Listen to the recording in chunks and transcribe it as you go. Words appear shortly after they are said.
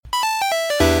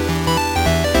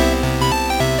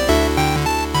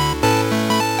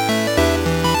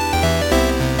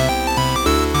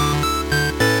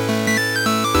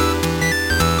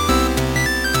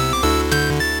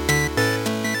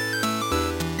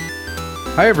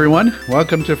Hi, everyone.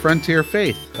 Welcome to Frontier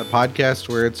Faith, a podcast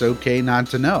where it's okay not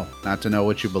to know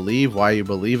what you believe, why you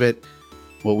believe it.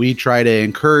 What we try to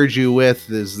encourage you with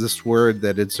is this word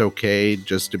that it's okay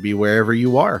just to be wherever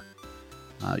you are.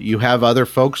 You have other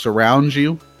folks around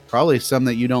you, probably some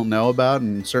that you don't know about,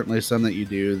 and certainly some that you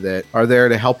do, that are there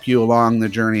to help you along the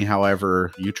journey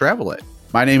however you travel it.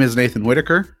 My name is Nathan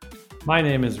Whitaker. My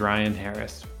name is Ryan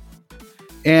Harris.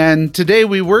 And today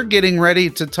we were getting ready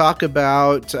to talk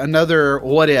about another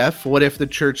what if the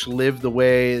church lived the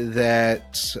way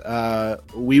that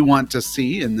we want to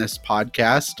see in this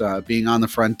podcast, being on the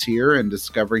frontier and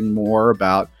discovering more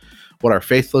about what our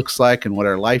faith looks like and what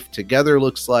our life together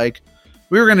looks like.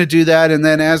 We were going to do that. And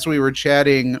then as we were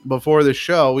chatting before the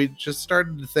show, we just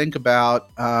started to think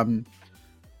about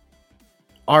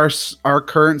our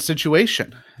current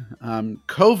situation.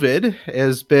 COVID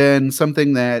has been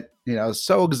something that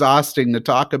so exhausting to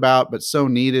talk about, but so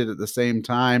needed at the same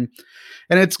time.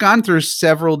 And it's gone through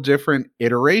several different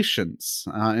iterations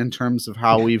in terms of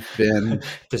how we've been.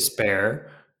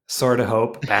 Despair, sort of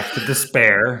hope, back to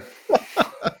despair.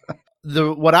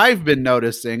 What I've been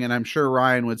noticing, and I'm sure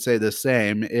Ryan would say the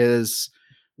same, is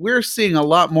we're seeing a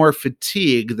lot more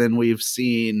fatigue than we've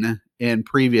seen in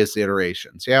previous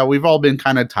iterations. Yeah, we've all been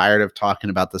kind of tired of talking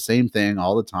about the same thing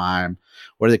all the time.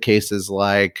 What are the cases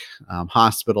like?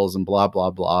 Hospitals and blah,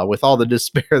 blah, blah. With all the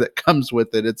despair that comes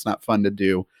with it, it's not fun to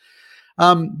do.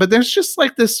 But there's just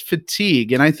like this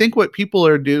fatigue. And I think what people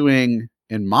are doing,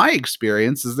 in my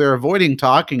experience, is they're avoiding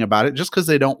talking about it just because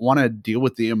they don't want to deal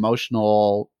with the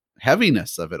emotional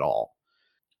heaviness of it all.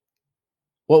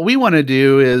 What we want to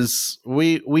do is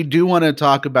we do want to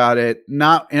talk about it,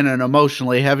 not in an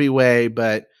emotionally heavy way,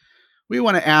 but we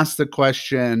want to ask the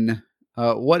question,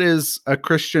 what is a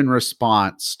Christian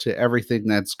response to everything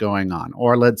that's going on?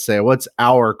 Or let's say, what's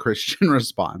our Christian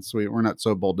response? We're not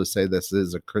so bold to say this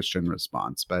is a Christian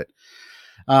response, but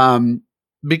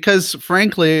because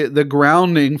frankly, the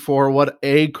grounding for what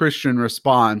a Christian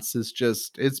response is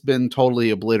it's been totally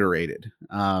obliterated.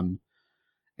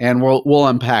 And we'll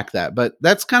unpack that. But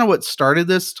that's kind of what started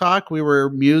this talk. We were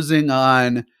musing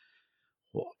on,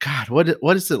 God,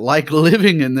 what is it like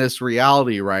living in this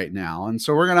reality right now? And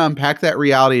so we're going to unpack that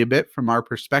reality a bit from our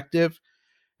perspective.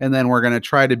 And then we're going to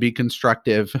try to be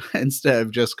constructive instead of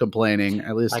just complaining.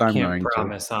 At least I'm going to. I can't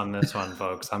promise on this one,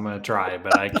 folks. I'm going to try,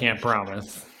 but I can't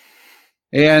promise.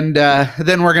 And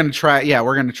then we're going to try. Yeah,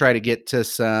 we're going to try to get to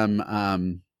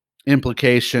some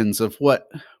implications of what,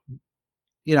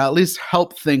 at least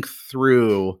help think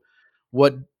through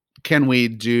what can we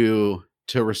do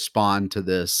to respond to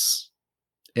this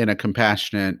in a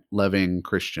compassionate, loving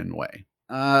Christian way.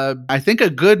 I think a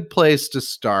good place to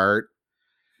start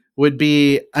would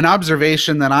be an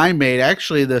observation that I made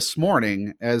actually this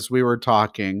morning as we were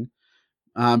talking,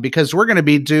 because we're going to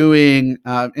be doing,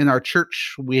 in our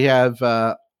church, we have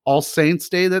All Saints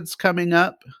Day that's coming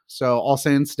up. So All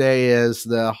Saints Day is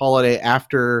the holiday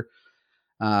after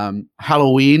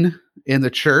Halloween in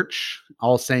the church.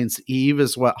 All Saints Eve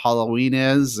is what Halloween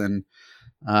is. And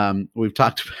we've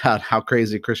talked about how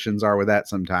crazy Christians are with that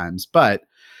sometimes, but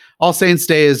All Saints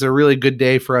Day is a really good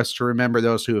day for us to remember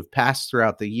those who have passed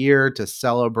throughout the year, to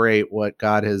celebrate what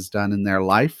God has done in their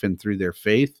life and through their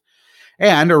faith,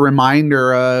 and a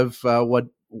reminder of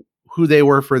who they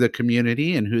were for the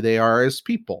community and who they are as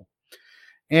people.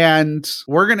 And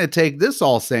we're going to take this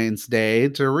All Saints Day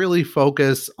to really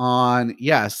focus on,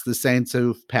 yes, the saints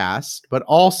who've passed, but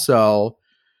also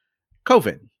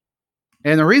COVID.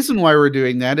 And the reason why we're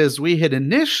doing that is we had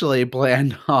initially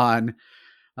planned on,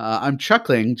 I'm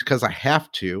chuckling because I have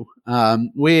to,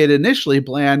 we had initially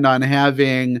planned on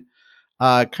having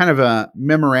kind of a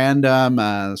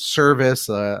memorandum, service,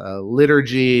 a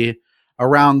liturgy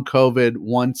around COVID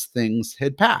once things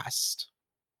had passed.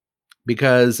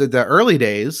 Because in the early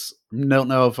days, don't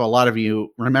know if a lot of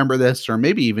you remember this or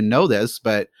maybe even know this,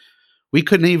 but we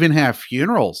couldn't even have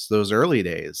funerals those early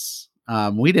days.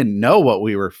 We didn't know what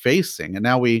we were facing, and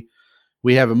now we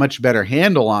have a much better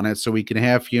handle on it, so we can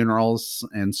have funerals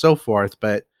and so forth.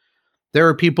 But there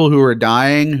were people who were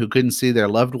dying who couldn't see their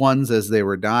loved ones as they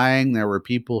were dying. There were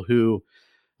people who,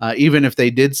 even if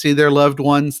they did see their loved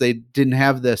ones, they didn't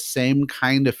have the same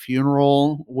kind of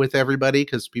funeral with everybody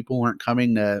because people weren't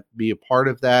coming to be a part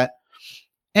of that.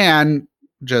 And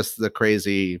just the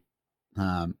crazy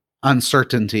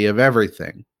uncertainty of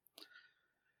everything.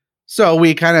 So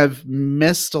we kind of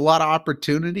missed a lot of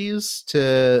opportunities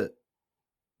to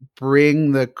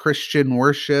bring the Christian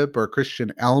worship or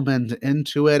Christian element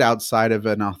into it outside of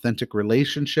an authentic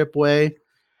relationship way.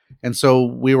 And so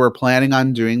we were planning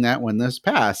on doing that when this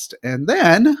passed. And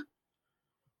then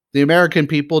the American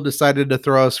people decided to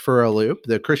throw us for a loop,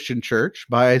 the Christian church,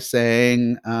 by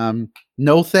saying,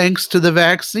 no thanks to the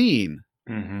vaccine.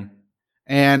 Mm-hmm.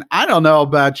 And I don't know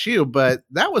about you, but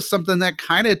that was something that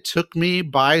kind of took me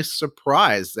by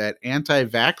surprise, that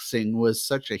anti-vaxxing was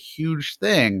such a huge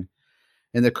thing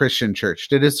in the Christian church.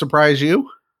 Did it surprise you?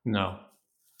 No.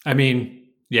 I mean,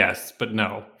 yes, but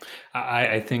no.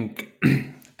 I think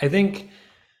I think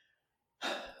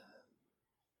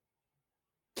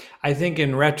I think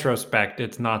in retrospect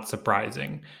it's not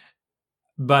surprising.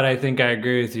 But I think I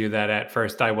agree with you that at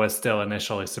first I was still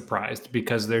initially surprised,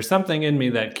 because there's something in me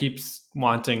that keeps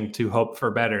wanting to hope for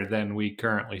better than we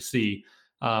currently see,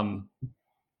 um,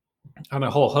 on a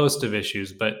whole host of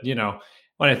issues. But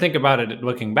when I think about it,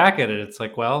 looking back at it, it's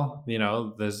like, well,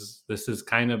 this is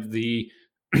kind of the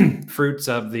fruits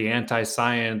of the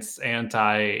anti-science,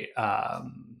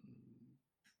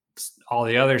 all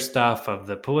the other stuff of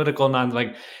the political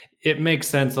like it makes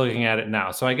sense looking at it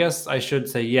now. So I guess I should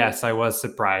say yes, I was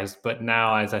surprised, but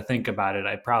now as I think about it,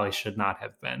 I probably should not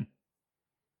have been.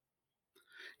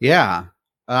 Yeah.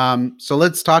 So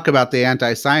let's talk about the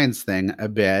anti-science thing a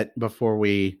bit before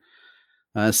we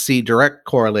see direct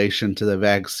correlation to the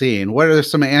vaccine. What are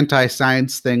some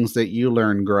anti-science things that you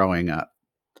learned growing up?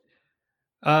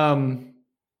 Um,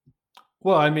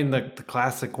 well, I mean, the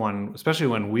classic one, especially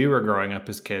when we were growing up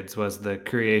as kids, was the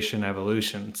creation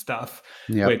evolution stuff,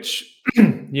 Yep. which,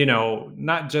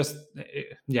 not just,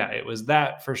 yeah, it was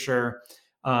that for sure.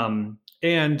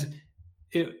 And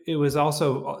it was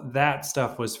also, that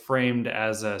stuff was framed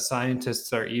as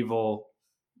scientists are evil.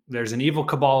 There's an evil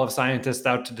cabal of scientists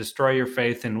out to destroy your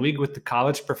faith, in league with the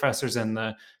college professors and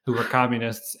the who were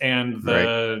communists, and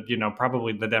Right.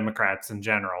 probably the Democrats in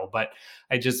general. But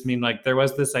I just mean, like, there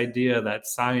was this idea that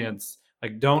science,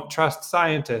 like, don't trust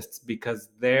scientists because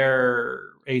they're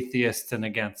atheists and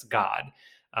against God.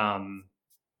 Um,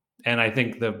 and I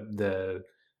think the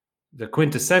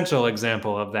quintessential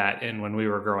example of that, in when we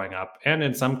were growing up, and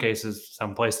in some cases,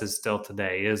 some places still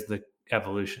today, is the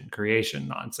evolution creation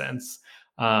nonsense.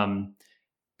 Um,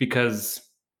 because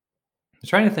I'm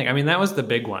trying to think. I mean, that was the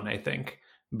big one, I think.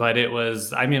 But it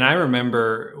was, I mean, I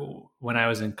remember when I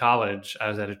was in college, I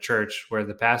was at a church where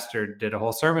the pastor did a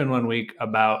whole sermon one week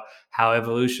about how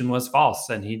evolution was false.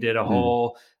 And he did a Hmm.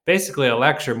 whole, basically a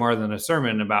lecture more than a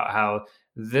sermon, about how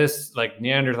this, like,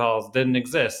 Neanderthals didn't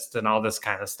exist and all this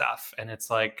kind of stuff. And it's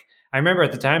like, I remember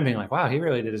at the time being like, wow, he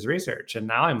really did his research. And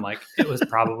now I'm like, it was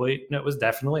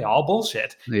definitely all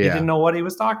bullshit. He didn't Yeah. know what he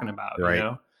was talking about,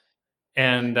 Right.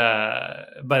 And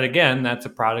but again, that's a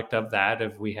product of that,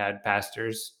 if we had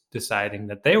pastors deciding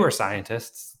that they were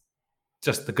scientists,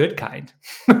 just the good kind.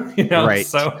 Right.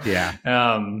 So Yeah.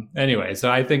 anyway, so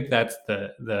I think that's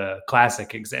the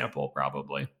classic example,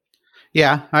 probably.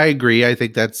 Yeah, I agree. I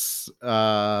think that's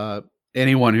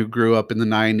anyone who grew up in the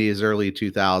 90s, early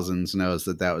 2000s knows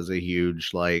that that was a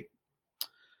huge, like,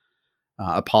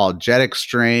 apologetic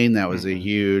strain. That was a Mm-hmm.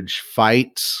 huge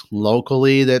fight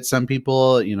locally, that some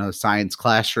people, science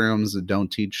classrooms that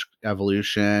don't teach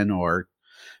evolution or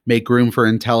make room for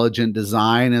intelligent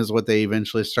design is what they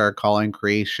eventually start calling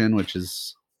creation, which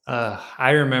is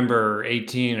I remember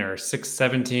 18 or 6,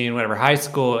 17, whatever, high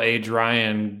school age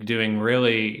Ryan doing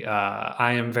really,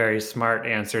 I am very smart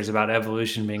answers about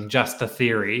evolution being just a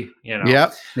theory,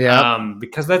 yep, yep,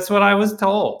 because that's what I was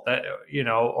told, that,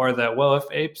 or that, well, if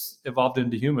apes evolved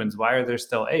into humans, why are there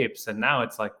still apes? And now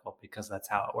it's like, well, because that's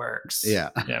how it works. yeah,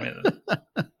 Yeah, I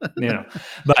mean,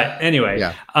 but anyway,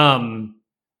 yeah,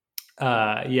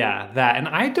 yeah, that. And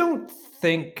I don't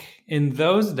think in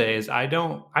those days, I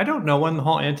don't know when the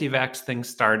whole anti-vax thing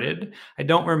started. I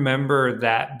don't remember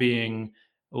that being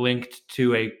linked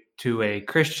to a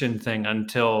Christian thing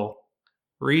until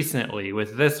recently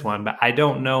with this one, but I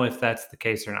don't know if that's the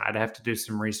case or not. I'd have to do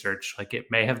some research. Like, it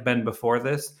may have been before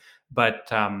this,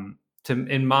 but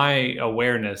in my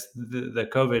awareness, the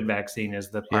COVID vaccine is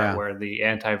the part yeah. where the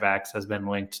anti-vax has been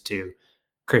linked to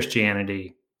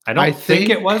Christianity. I I don't think think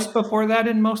it was before that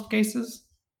in most cases.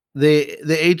 the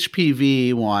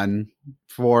HPV one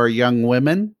for young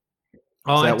women,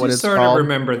 Oh, is I that do what it's sort of called?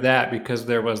 remember that, because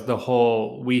there was the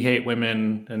whole "we hate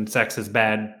women and sex is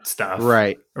bad" stuff.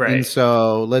 Right. And Right,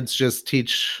 so let's just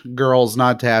teach girls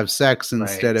not to have sex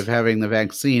instead right, of having the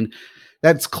vaccine.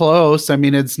 That's close. I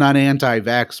mean, it's not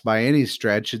anti-vax by any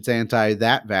stretch. It's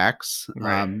anti-that vax,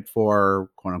 right. for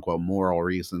quote unquote moral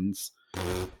reasons.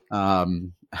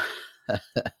 Um,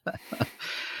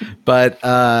 but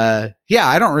yeah,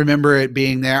 I don't remember it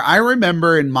being there. I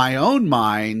remember in my own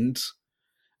mind,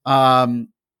 um,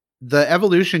 the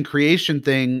evolution creation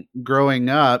thing growing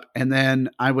up, and then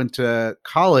I went to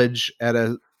college at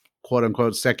a quote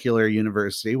unquote secular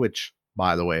university, which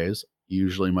by the way, is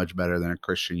usually much better than a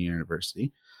Christian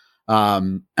university. I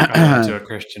went to a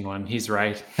Christian one. He's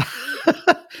right.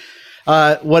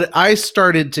 What I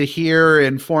started to hear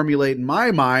and formulate in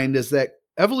my mind is that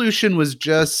evolution was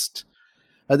just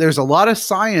there's a lot of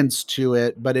science to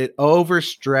it, but it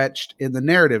overstretched in the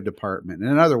narrative department.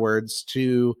 In other words,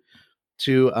 to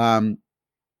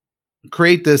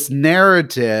create this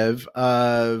narrative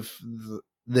of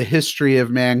the history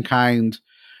of mankind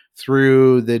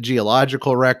through the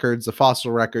geological records, the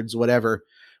fossil records, whatever,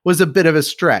 was a bit of a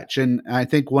stretch. And I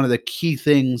think one of the key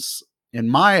things in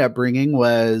my upbringing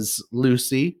was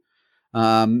Lucy,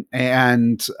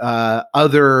 and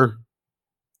other.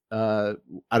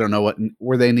 I don't know what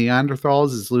were they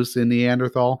Neanderthals? Is Lucy a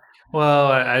Neanderthal? Well,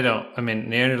 I don't. I mean,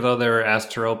 Neanderthal. There were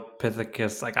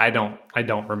Australopithecus. Like I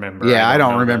don't remember. Yeah, I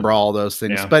don't know remember all those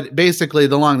things. Yeah. But basically,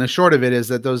 the long and the short of it is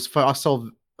that those fossil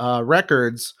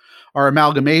records are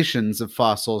amalgamations of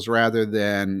fossils rather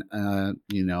than a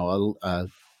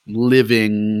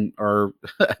living or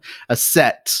a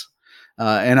set.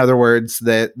 In other words,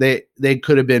 that they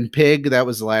could have been pig. That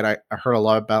was a lot I heard a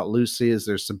lot about Lucy. Is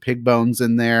there's some pig bones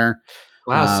in there?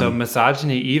 Wow. So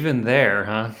misogyny even there,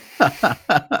 huh?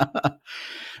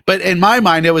 But in my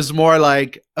mind, it was more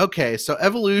like, okay, so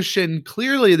evolution,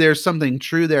 clearly there's something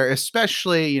true there,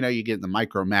 especially, you get the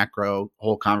micro macro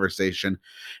whole conversation.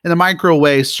 In the micro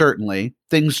way, certainly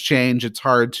things change. It's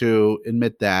hard to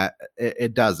admit that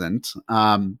it doesn't.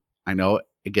 I know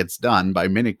it gets done by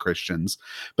many Christians,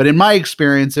 but in my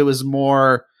experience, it was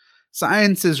more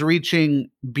science is reaching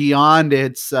beyond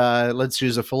its, let's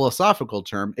use a philosophical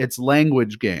term, its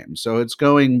language game. So it's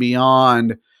going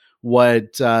beyond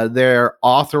what they're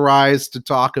authorized to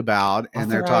talk about,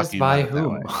 and they're talking by about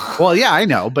whom? Well, yeah, I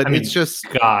know, but it's just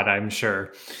God, I'm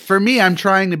sure. For me, I'm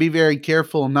trying to be very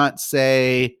careful, not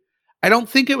say. I don't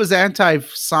think it was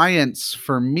anti-science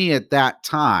for me at that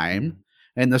time,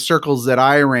 and the circles that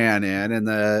I ran in, and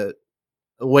the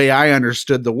way I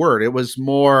understood the word. It was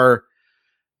more,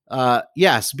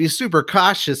 yes, be super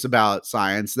cautious about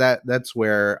science. That's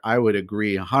where I would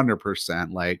agree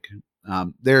 100%. Like,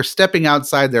 they're stepping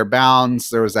outside their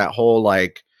bounds. There was that whole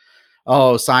like,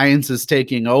 oh, science is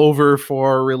taking over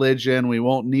for religion. We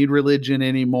won't need religion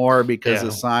anymore because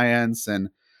of science and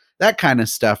that kind of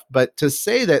stuff. But to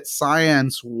say that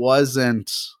science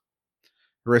wasn't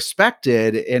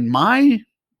respected, in my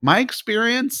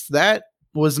experience, that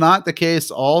was not the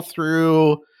case all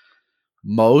through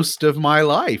most of my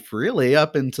life, really,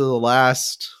 up until the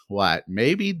last,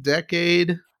 maybe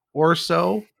decade or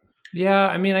so. Yeah,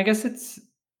 I mean, I guess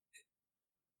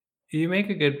you make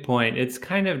a good point. It's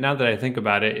kind of, now that I think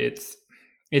about it,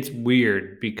 it's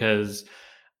weird because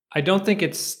I don't think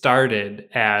it started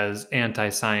as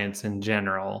anti-science in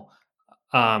general.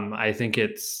 I think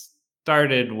it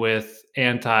started with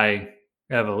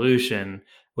anti-evolution,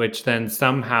 which then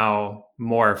somehow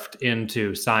morphed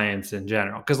into science in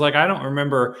general. Because, like, I don't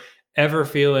remember ever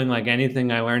feeling like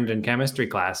anything I learned in chemistry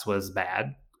class was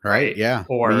bad. Right. Yeah.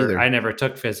 Or I never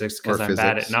took physics because I'm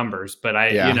bad at numbers, but I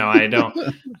don't,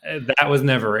 that was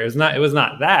never, it was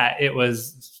not that. It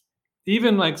was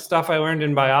even like stuff I learned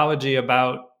in biology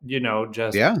about,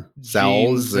 just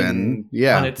cells and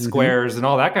Punnett squares and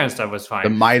all that kind of stuff was fine. The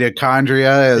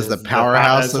mitochondria is the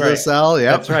powerhouse of the cell.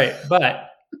 Yeah, that's right. But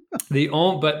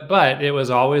but it was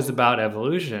always about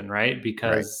evolution, right?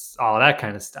 Because all that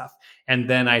kind of stuff. And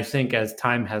then I think as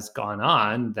time has gone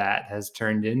on, that has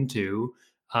turned into,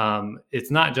 it's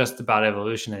not just about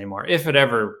evolution anymore. If it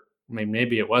ever,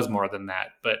 maybe it was more than that,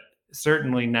 but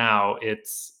certainly now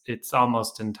it's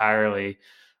almost entirely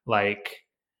like,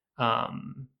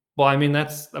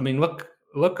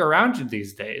 look around you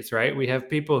these days, right? We have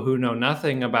people who know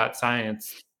nothing about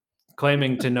science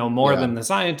claiming to know more than the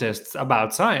scientists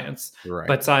about science,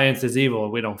 but science is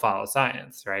evil. We don't follow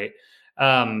science, right?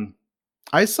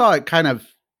 I saw it kind of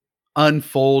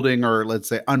unfolding, or let's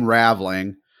say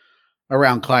unraveling,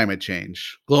 around climate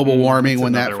change, global warming,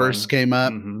 when that first came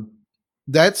up.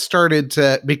 That started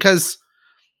to, because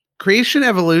creation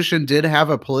evolution did have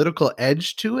a political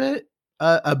edge to it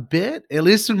a bit, at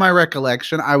least in my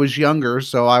recollection. I was younger,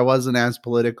 so I wasn't as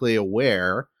politically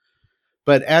aware.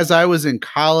 But as I was in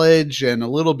college and a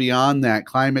little beyond that,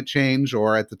 climate change,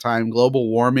 or at the time,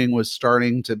 global warming, was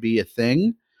starting to be a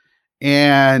thing.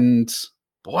 And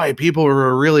boy, people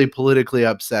were really politically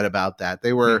upset about that.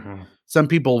 They were, some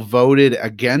people voted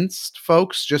against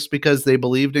folks just because they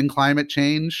believed in climate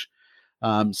change.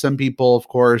 Some people, of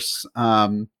course,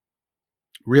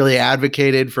 really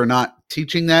advocated for not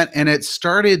teaching that. And it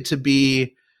started to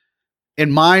be,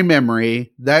 in my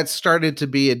memory, that started to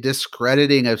be a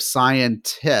discrediting of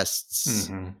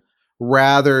scientists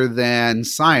rather than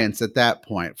science at that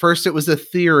point. First, it was a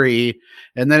theory,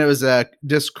 and then it was a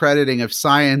discrediting of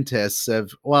scientists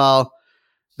of, well,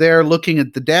 they're looking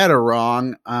at the data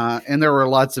wrong. And there were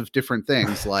lots of different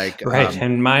things like, right.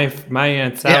 And my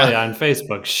Aunt Sally on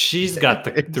Facebook, she's got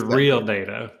the exactly. real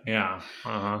data. Yeah.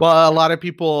 Well, a lot of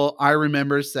people I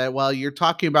remember said, well, you're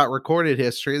talking about recorded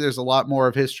history. There's a lot more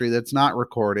of history that's not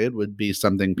recorded, would be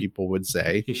something people would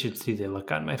say. You should see the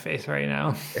look on my face right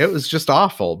now. It was just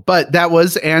awful. But that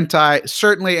was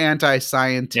certainly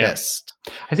anti-scientist.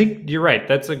 Yeah. I think you're right.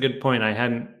 That's a good point. I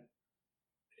hadn't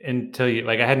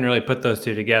really put those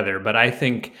two together, but I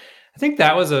think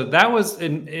that was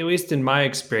at least in my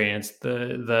experience,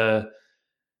 the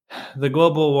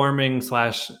global warming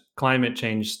 / climate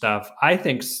change stuff, I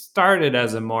think started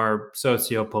as a more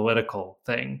socio-political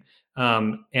thing.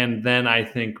 And then I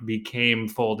think became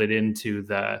folded into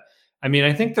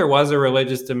I think there was a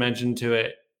religious dimension to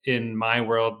it in my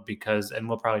world because, and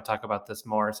we'll probably talk about this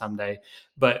more someday,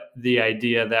 but the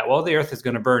idea that, well, the earth is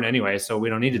going to burn anyway, so we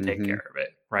don't need to take care of it.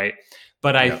 Right.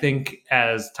 But I think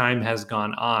as time has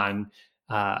gone on,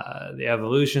 the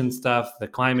evolution stuff, the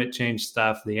climate change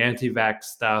stuff, the anti-vax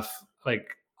stuff, like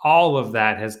all of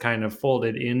that has kind of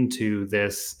folded into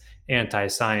this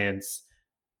anti-science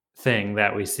thing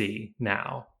that we see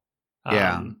now.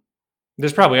 Yeah.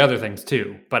 There's probably other things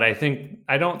too, but I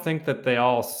don't think that they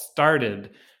all started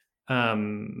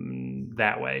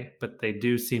that way, but they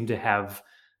do seem to have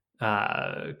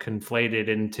conflated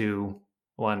into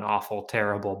one awful,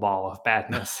 terrible ball of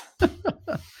badness.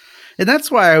 And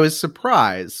that's why I was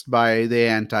surprised by the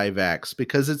anti-vax,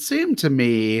 because it seemed to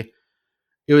me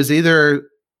it was either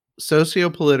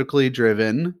sociopolitically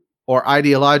driven or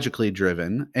ideologically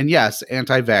driven. And yes,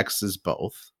 anti-vax is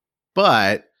both.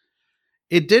 But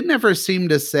it didn't ever seem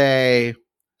to say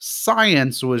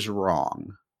science was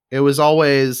wrong. It was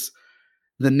always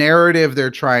the narrative they're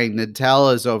trying to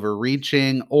tell is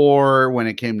overreaching, or when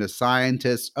it came to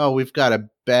scientists, oh, we've got a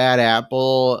bad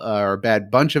apple or a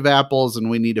bad bunch of apples and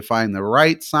we need to find the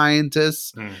right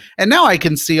scientists. And now I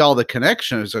can see all the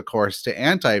connections, of course, to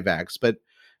anti-vax, but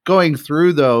going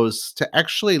through those to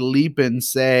actually leap and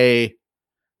say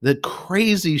the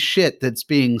crazy shit that's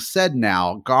being said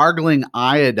now, gargling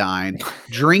iodine,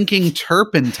 drinking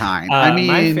turpentine. I mean,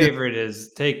 my favorite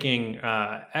is taking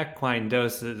equine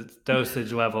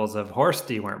dosage levels of horse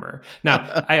dewormer.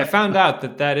 Now, I found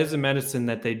out that is a medicine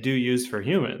that they do use for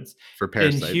humans, for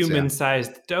parasites, in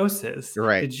human-sized doses.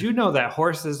 Right. Did you know that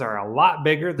horses are a lot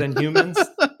bigger than humans?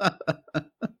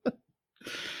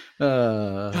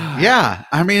 Yeah,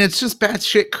 I mean, it's just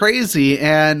batshit crazy,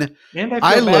 and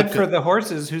I feel bad for the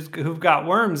horses who've got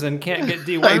worms and can't get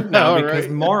dewormed now because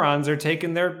morons are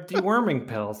taking their deworming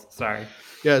pills. Sorry.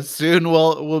 Yeah, soon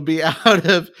we'll be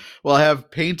we'll have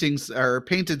paintings or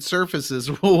painted surfaces.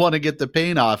 We'll want to get the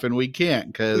paint off, and we can't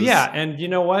because and you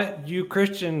know what? You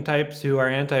Christian types who are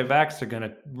anti-vax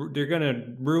they're gonna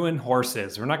ruin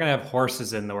horses. We're not gonna have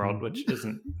horses in the world, which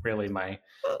isn't really my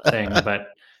thing, but.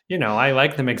 I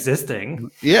like them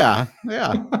existing. Yeah.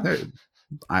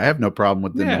 I have no problem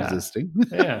with them existing.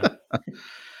 Yeah.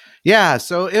 Yeah.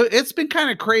 So it's been kind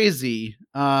of crazy.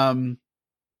 The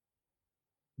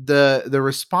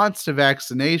response to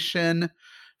vaccination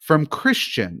from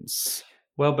Christians.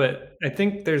 Well, but I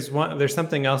think there's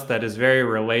something else that is very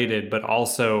related, but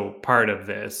also part of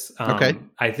this. Okay.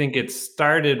 I think it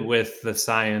started with the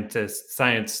science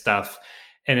stuff,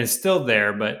 and it's still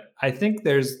there. But I think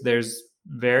there's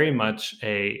very much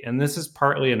and this is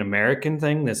partly an American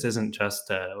thing. This isn't just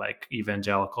a like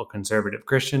evangelical conservative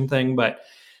Christian thing, but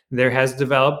there has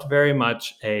developed very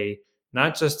much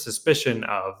not just suspicion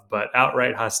of, but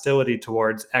outright hostility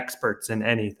towards experts in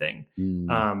anything.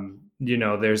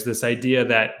 There's this idea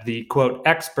that the quote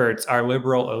experts are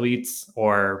liberal elites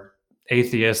or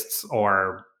atheists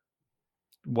or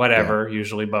whatever,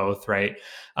 usually both, right?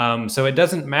 So it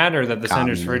doesn't matter that the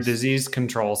Centers for Disease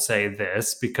Control say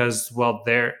this because, well,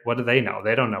 what do they know?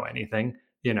 They don't know anything,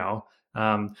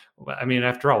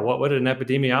 after all, what would an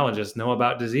epidemiologist know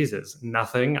about diseases?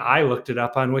 Nothing. I looked it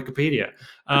up on Wikipedia.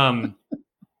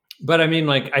 But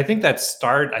I think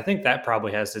that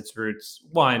probably has its roots,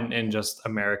 one, in just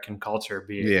American culture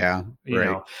being,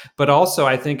 but also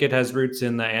I think it has roots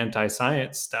in the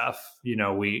anti-science stuff.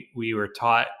 We were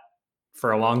taught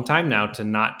for a long time now to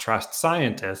not trust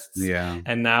scientists. Yeah.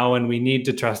 And now when we need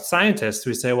to trust scientists,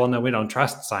 we say, well, no, we don't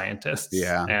trust scientists.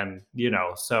 Yeah. And,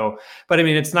 but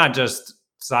it's not just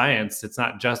science. It's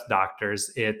not just doctors.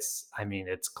 It's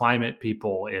climate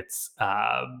people. It's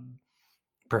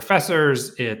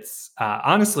professors. It's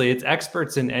honestly, it's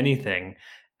experts in anything.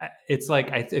 it's like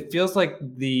it feels like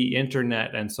the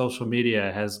internet and social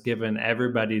media has given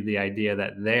everybody the idea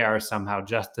that they are somehow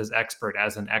just as expert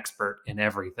as an expert in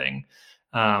everything.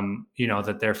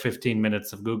 That their 15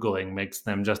 minutes of Googling makes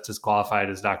them just as qualified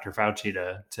as Dr. Fauci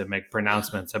to make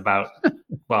pronouncements about,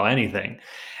 well, anything.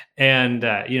 And,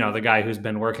 the guy who's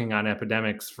been working on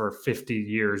epidemics for 50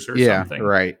 years or something.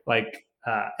 Right. Like,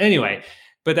 anyway,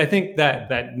 but I think that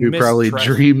Who probably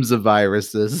dreams of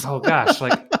viruses. Oh gosh,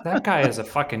 like that guy is a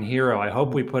fucking hero. I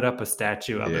hope we put up a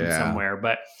statue of him somewhere.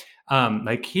 But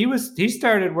like he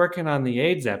started working on the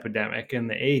AIDS epidemic in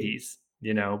the 80s,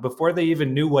 before they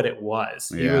even knew what it was.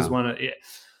 He was one of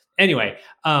anyway,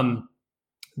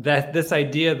 that this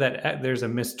idea that there's a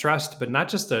mistrust, but not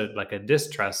just a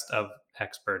distrust of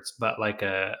experts, but like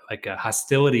a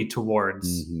hostility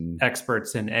towards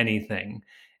experts in anything.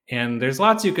 And there's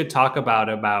lots you could talk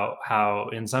about how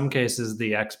in some cases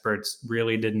the experts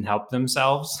really didn't help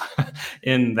themselves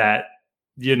in that,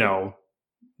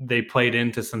 they played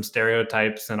into some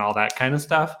stereotypes and all that kind of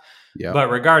stuff. Yeah. But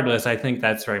regardless, I think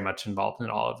that's very much involved in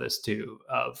all of this too,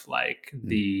 of like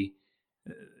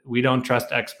we don't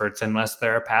trust experts unless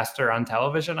they're a pastor on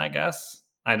television, I guess.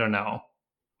 I don't know.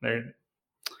 I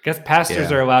guess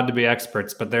pastors are allowed to be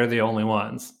experts, but they're the only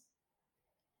ones.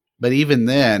 But even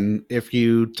then, if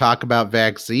you talk about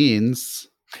vaccines,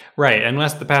 right,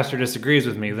 unless the pastor disagrees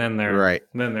with me, then they're right.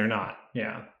 Then they're not.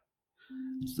 Yeah.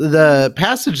 The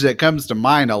passage that comes to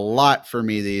mind a lot for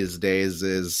me these days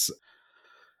is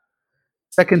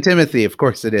 2 Timothy. Of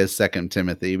course, it is 2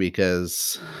 Timothy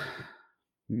because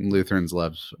Lutherans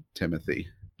love Timothy.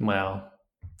 Well,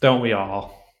 don't we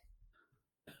all?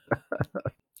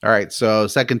 All right, so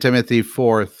 2 Timothy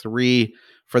 4:3.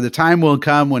 For the time will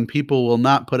come when people will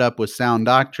not put up with sound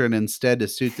doctrine. Instead, to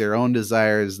suit their own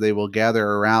desires, they will gather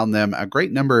around them a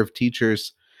great number of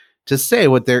teachers to say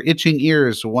what their itching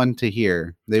ears want to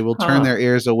hear. They will turn their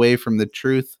ears away from the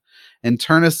truth and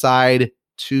turn aside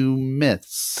to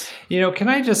myths. Can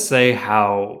I just say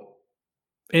how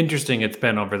interesting it's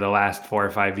been over the last 4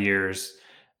 or 5 years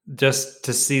just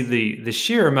to see the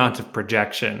sheer amount of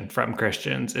projection from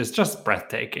Christians is just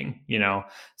breathtaking.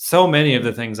 So many of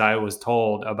the things I was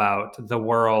told about the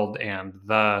world and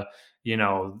the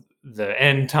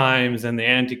end times and the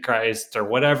Antichrist or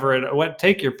whatever,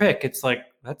 take your pick. It's like,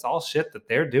 that's all shit that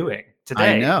they're doing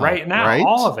today, right now, right?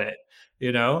 All of it,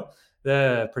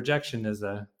 the projection is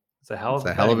a hell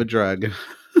of a drug.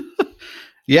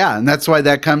 Yeah. And that's why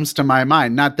that comes to my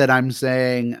mind. Not that I'm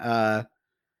saying,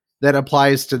 that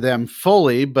applies to them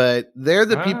fully, but they're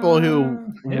the people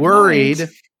who worried.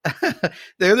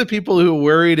 They're the people who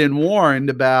worried and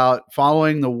warned about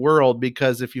following the world,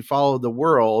 because if you follow the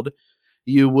world,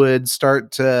 you would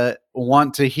start to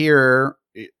want to hear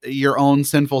your own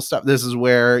sinful stuff. This is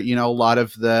where, a lot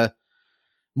of the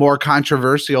more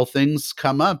controversial things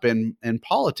come up in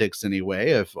politics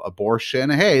anyway, of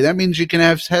abortion. Hey, that means you can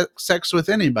have sex with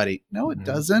anybody. No, it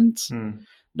doesn't.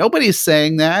 Nobody's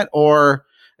saying that. Or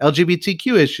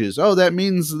LGBTQ issues. Oh, that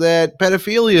means that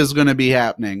pedophilia is going to be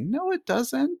happening. No, it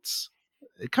doesn't.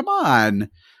 Come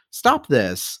on, stop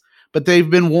this. But they've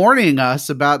been warning us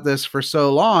about this for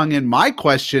so long. And my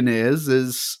question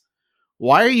is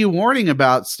why are you warning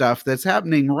about stuff that's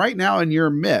happening right now in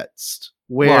your midst?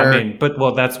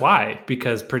 Well, that's why,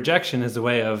 because projection is a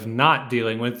way of not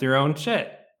dealing with your own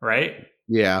shit, right?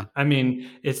 Yeah. I mean,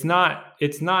 it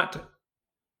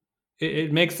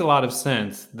makes a lot of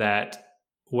sense that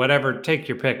take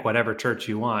your pick, whatever church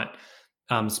you want,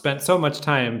 spent so much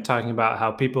time talking about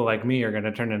how people like me are going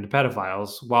to turn into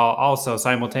pedophiles, while also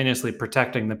simultaneously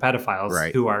protecting the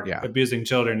pedophiles who are abusing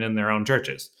children in their own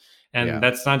churches. And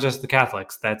that's not just the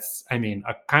Catholics. That's,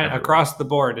 across the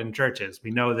board in churches.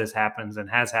 We know this happens and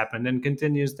has happened and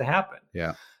continues to happen.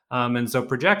 Yeah. And so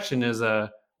projection is a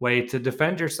way to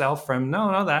defend yourself from,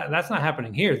 no, that's not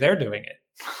happening here. They're doing it.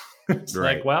 It's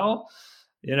like, well,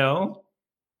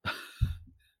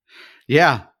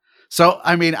 Yeah. So,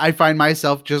 I find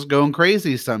myself just going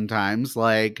crazy sometimes.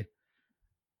 Like,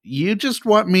 you just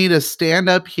want me to stand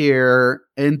up here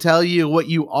and tell you what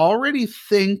you already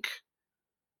think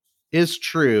is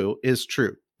true is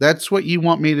true. That's what you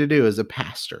want me to do as a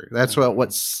pastor. That's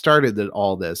what started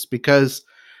all this, because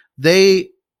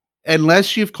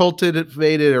unless you've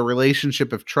cultivated a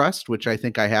relationship of trust, which I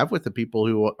think I have with the people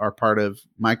who are part of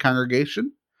my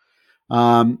congregation,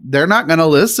 they're not going to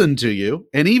listen to you.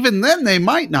 And even then they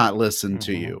might not listen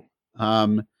to you.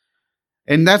 And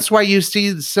that's why you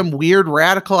see some weird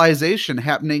radicalization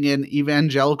happening in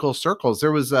evangelical circles.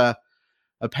 There was a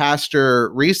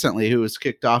pastor recently who was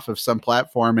kicked off of some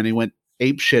platform, and he went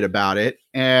ape shit about it.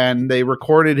 And they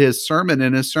recorded his sermon,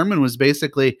 and his sermon was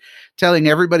basically telling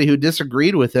everybody who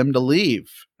disagreed with him to leave,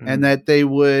 and that they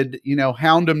would,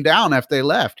 hound him down if they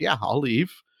left. Yeah, I'll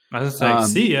leave. I was like,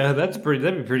 see ya. That'd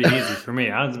be pretty easy for me.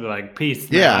 I was be like,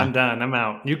 peace, man. Yeah. I'm done. I'm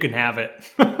out. You can have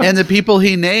it. And the people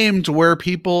he named were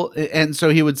people, and so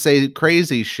he would say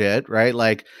crazy shit, right?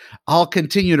 Like, I'll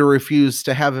continue to refuse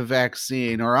to have a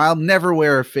vaccine, or I'll never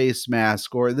wear a face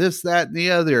mask, or this, that, and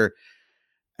the other.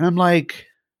 And I'm like,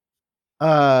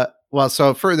 well,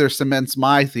 so it further cements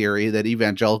my theory that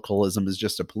evangelicalism is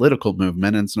just a political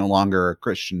movement and it's no longer a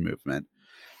Christian movement.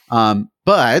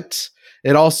 But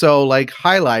it also like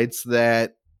highlights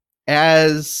that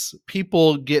as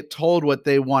people get told what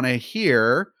they want to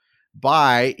hear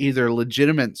by either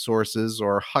legitimate sources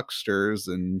or hucksters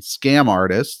and scam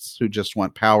artists who just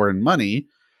want power and money,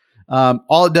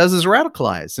 all it does is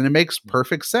radicalize, and it makes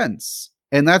perfect sense.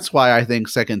 And that's why I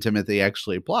think 2 Timothy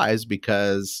actually applies,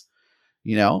 because,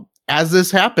 as this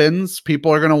happens,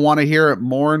 people are going to want to hear it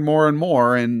more and more and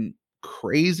more, and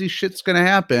crazy shit's going to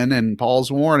happen. And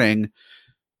Paul's warning,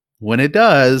 when it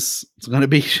does, it's going to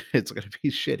be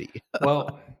shitty.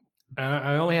 Well,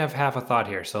 I only have half a thought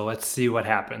here, so let's see what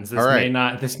happens. This All right.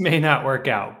 may not work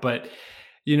out, but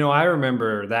I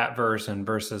remember that verse and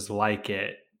verses like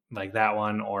it, like that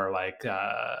one, or like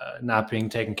not being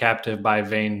taken captive by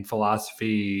vain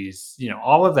philosophies.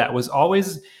 All of that was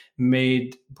always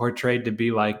portrayed to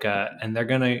be like, and they're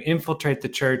going to infiltrate the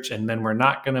church, and then we're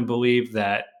not going to believe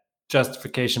that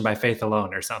justification by faith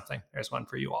alone or something. There's one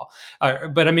for you all.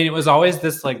 But I mean, it was always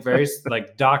this like very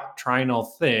like doctrinal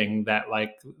thing that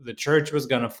like the church was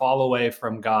going to fall away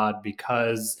from God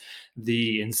because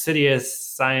the insidious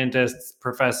scientists,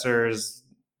 professors,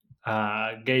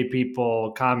 gay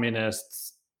people,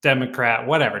 communists, Democrat,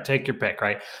 whatever, take your pick,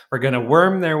 right? We're going to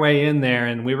worm their way in there,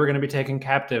 and we were going to be taken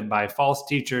captive by false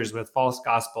teachers with false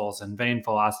gospels and vain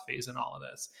philosophies and all of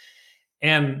this.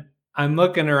 And I'm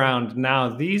looking around now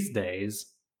these days,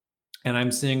 and I'm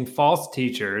seeing false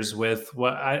teachers with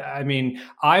what I mean,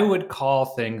 I would call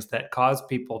things that cause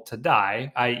people to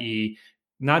die, i.e.,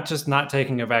 not just not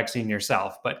taking a vaccine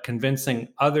yourself, but convincing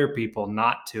other people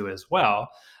not to as well,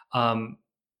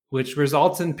 which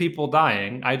results in people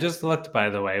dying. I just looked, by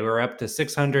the way, we're up to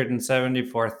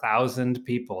 674,000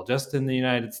 people just in the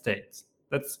United States.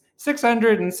 That's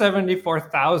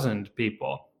 674,000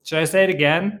 people. Should I say it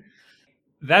again?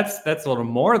 That's a little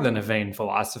more than a vain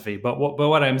philosophy. But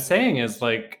what I'm saying is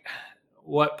like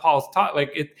what Paul's taught,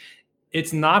 like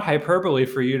it's not hyperbole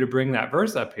for you to bring that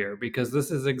verse up here, because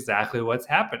this is exactly what's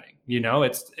happening.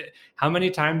 How many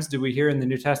times do we hear in the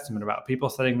New Testament about people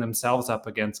setting themselves up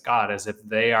against God as if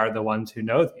they are the ones who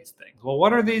know these things? Well,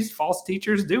 what are these false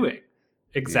teachers doing?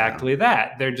 Exactly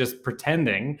that. They're just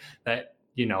pretending that,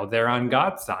 they're on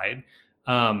God's side.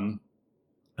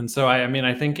 And so, I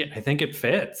think it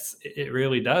fits. It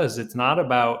really does. It's not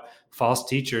about false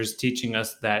teachers teaching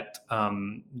us that,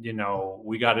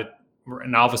 we got to,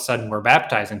 and all of a sudden we're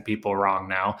baptizing people wrong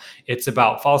now. It's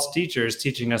about false teachers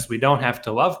teaching us we don't have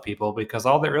to love people because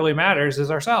all that really matters is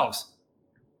ourselves.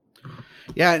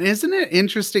 Yeah, and isn't it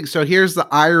interesting? So here's the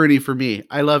irony for me.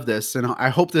 I love this, and I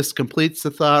hope this completes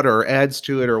the thought or adds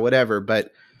to it or whatever,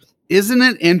 but isn't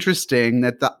it interesting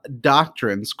that the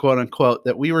doctrines, quote unquote,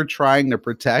 that we were trying to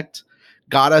protect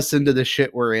got us into the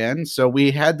shit we're in? So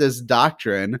we had this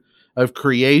doctrine of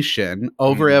creation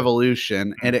over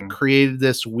evolution, and it created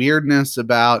this weirdness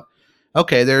about,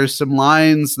 okay, there's some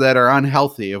lines that are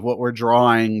unhealthy of what we're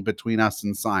drawing between us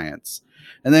and science.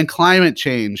 And then climate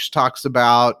change talks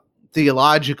about,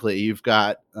 theologically, you've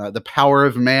got the power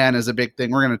of man is a big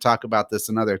thing. We're going to talk about this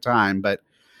another time, but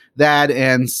that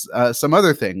and some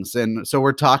other things. And so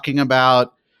we're talking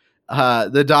about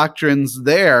the doctrines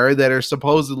there that are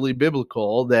supposedly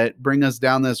biblical that bring us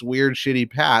down this weird,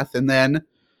 shitty path. And then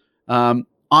on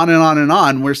and on and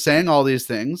on, we're saying all these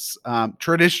things.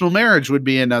 Traditional marriage would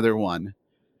be another one.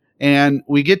 And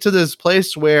we get to this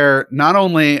place where not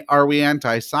only are we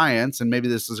anti-science, and maybe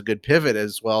this is a good pivot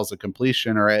as well as a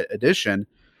completion or addition,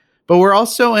 but we're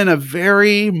also in a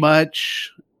very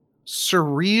much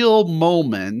surreal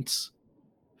moment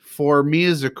for me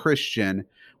as a Christian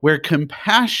where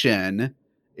compassion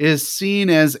is seen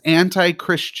as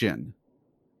anti-Christian.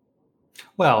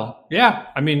 Well, yeah.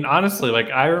 Honestly,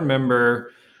 like I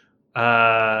remember,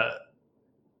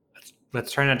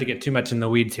 let's try not to get too much in the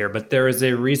weeds here, but there was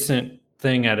a recent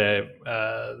thing at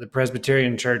the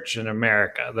Presbyterian Church in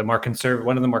America,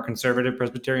 one of the more conservative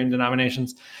Presbyterian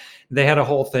denominations. They had a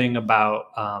whole thing about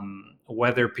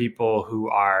whether people who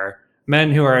are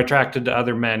men who are attracted to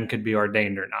other men could be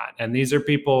ordained or not. And these are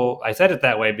people, I said it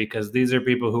that way because these are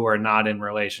people who are not in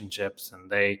relationships, and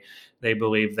they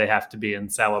believe they have to be in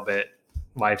celibate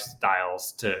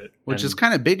lifestyles which is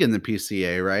kind of big in the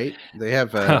PCA, right? They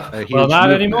have a huge well, not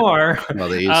movement. anymore. Well,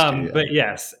 they used to, yeah. But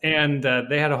yes, and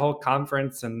they had a whole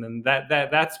conference, and then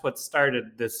that's what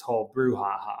started this whole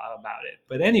brouhaha about it.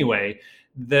 But anyway,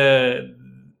 the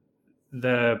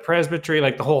presbytery,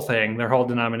 like the whole thing, their whole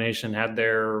denomination had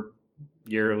their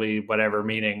yearly whatever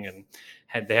meeting,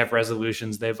 and they have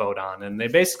resolutions they vote on, and they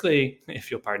basically, if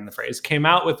you'll pardon the phrase, came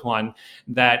out with one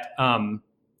that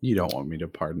you don't want me to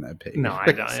pardon that page. No,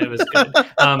 I don't. It was good.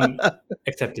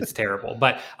 Except it's terrible.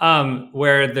 But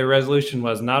where the resolution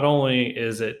was, not only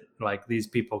is it like these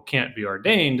people can't be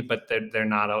ordained, but they're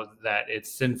not, that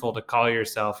it's sinful to call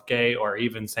yourself gay or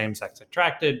even same-sex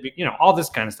attracted, all this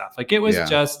kind of stuff. Like, it was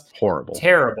just horrible,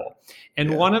 terrible.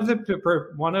 And one of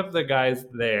the guys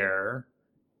there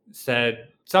said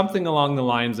something along the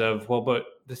lines of, well, but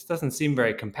this doesn't seem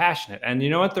very compassionate. And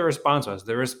you know what the response was?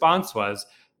 The response was,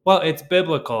 well, it's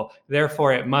biblical,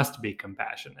 therefore it must be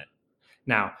compassionate.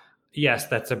 Now, yes,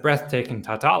 that's a breathtaking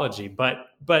tautology, but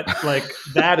like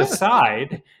that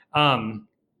aside,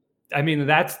 I mean,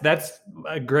 that's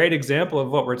a great example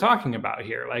of what we're talking about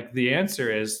here. Like, the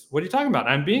answer is, what are you talking about?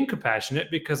 I'm being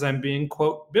compassionate because I'm being,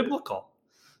 quote, biblical.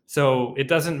 So it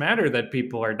doesn't matter that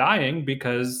people are dying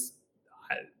because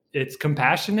it's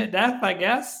compassionate death, I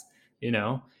guess.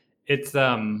 It's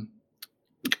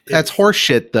that's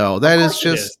horseshit, though. That is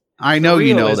just, I know surreal,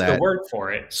 you know is that. the word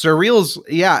for it. Surreal's,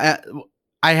 yeah.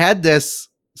 I had this,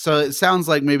 so it sounds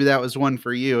like maybe that was one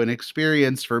for you. An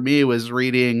experience for me was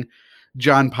reading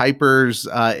John Piper's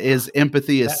Is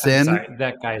Empathy a Sin? I'm sorry,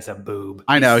 that guy's a boob.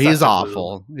 I know, he's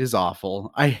awful. He's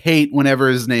awful. I hate whenever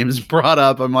his name's brought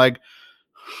up. I'm like,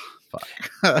 fuck.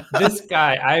 This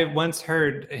guy, I once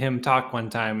heard him talk one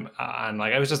time on,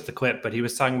 like, it was just a clip, but he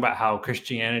was talking about how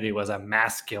Christianity was a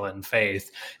masculine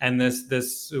faith. And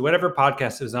this whatever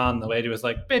podcast it was on, the lady was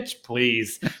like, bitch,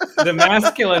 please. The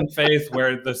masculine faith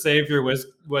where the Savior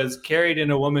was carried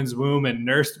in a woman's womb and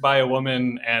nursed by a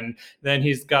woman, and then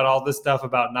he's got all this stuff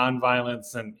about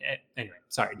nonviolence. And anyway,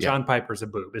 sorry, John Piper's a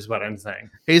boob is what I'm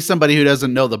saying. He's somebody who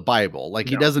doesn't know the Bible. Like,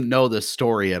 he doesn't know the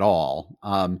story at all.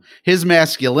 His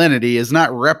masculinity is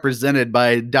not represented by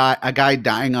a guy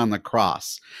dying on the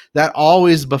cross. That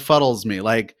always befuddles me.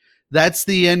 Like, that's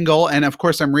the end goal. And of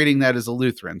course, I'm reading that as a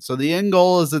Lutheran. So the end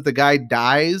goal is that the guy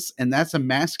dies, and that's a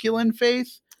masculine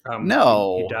faith?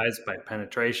 No. He dies by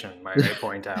penetration, might I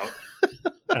point out.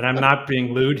 And I'm not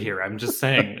being lewd here. I'm just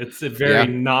saying it's a very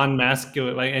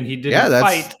non-masculine, and he didn't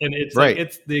fight, and it's right.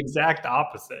 It's the exact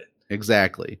opposite.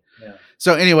 Exactly. Yeah.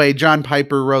 So anyway, John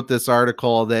Piper wrote this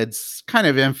article that's kind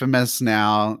of infamous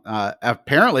now.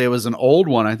 Apparently, it was an old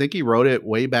one. I think he wrote it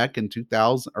way back in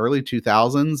early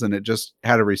 2000s, and it just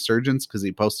had a resurgence because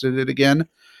he posted it again.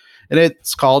 And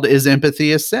it's called "Is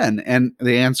Empathy a Sin?" And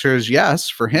the answer is yes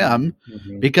for him,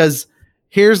 because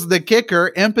here's the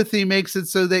kicker: empathy makes it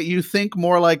so that you think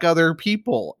more like other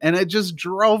people. And it just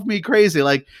drove me crazy.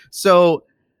 Like, so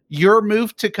you're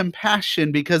moved to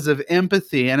compassion because of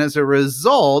empathy. And as a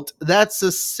result, that's a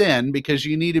sin because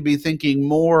you need to be thinking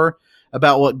more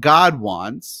about what God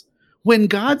wants. When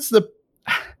God's the...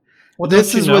 Well,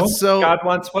 this is what's so... God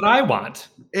wants what I want.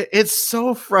 It's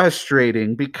so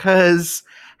frustrating because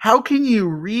how can you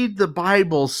read the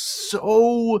Bible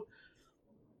so...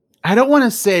 I don't want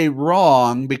to say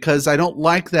wrong because I don't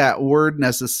like that word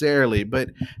necessarily, but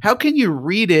how can you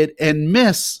read it and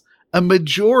miss a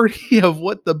majority of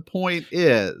what the point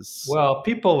is? Well,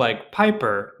 people like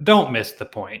Piper don't miss the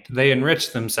point. They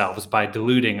enrich themselves by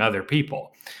deluding other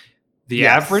people. The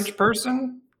average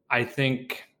person, I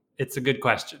think it's a good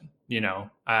question.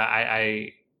 I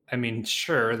mean,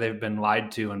 sure, they've been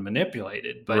lied to and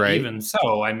manipulated, but even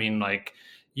so, I mean, like,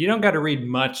 you don't got to read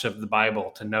much of the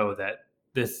Bible to know that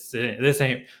this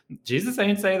ain't, Jesus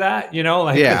ain't say that,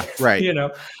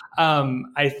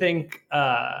 I think,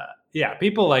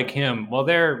 people like him, well,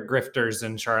 they're grifters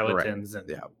and charlatans, and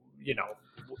they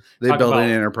build an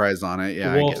enterprise on it.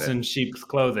 Yeah, wolves in sheep's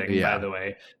clothing, by the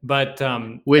way. But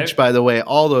which, by the way,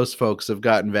 all those folks have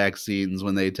gotten vaccines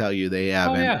when they tell you they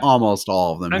haven't. Almost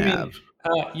all of them have.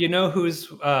 Who's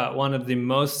one of the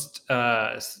most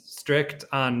strict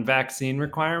on vaccine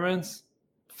requirements?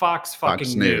 Fox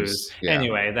News. Yeah.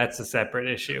 Anyway, that's a separate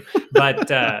issue.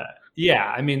 But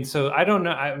I mean, so I don't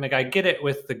know. I get it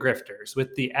with the grifters,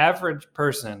 with the average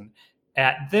person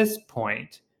at this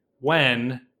point,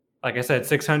 when, like I said,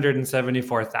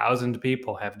 674,000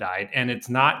 people have died, and it's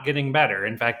not getting better.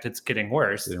 In fact, it's getting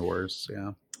worse. Getting worse,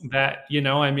 yeah. That,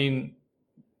 I mean,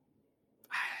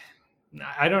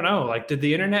 I don't know. Like, did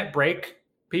the internet break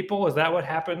people? Is that what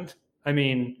happened? I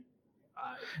mean,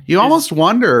 You is almost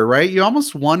wonder, right? You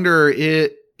almost wonder,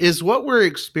 it is what we're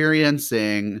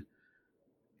experiencing.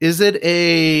 Is it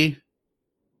a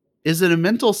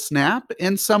mental snap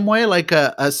in some way, like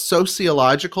a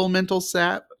sociological mental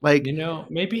snap? Like,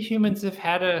 maybe humans have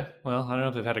had well, I don't know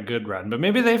if they've had a good run, but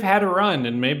maybe they've had a run,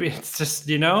 and maybe it's just,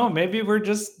 maybe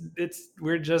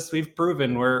we've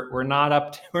proven we're not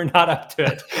up to, we're not up to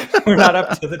it. We're not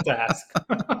up to the task.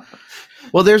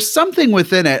 well, there's something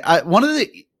within it. One of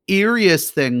the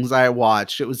eeriest things I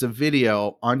watched, it was a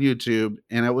video on YouTube,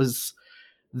 and it was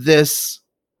this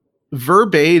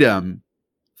verbatim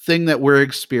thing that we're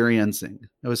experiencing.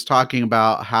 It was talking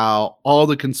about how all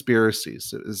the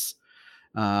conspiracies, it was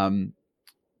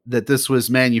that this was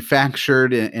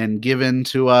manufactured and given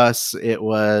to us. It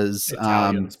was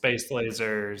Italian space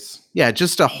lasers. yeah,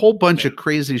 just a whole bunch of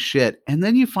crazy shit. And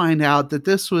then you find out that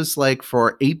this was like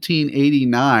for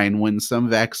 1889 when some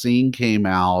vaccine came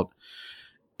out.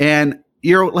 And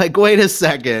you're like, wait a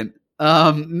second.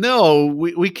 No,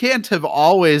 we can't have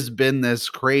always been this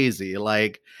crazy.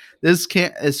 Like, this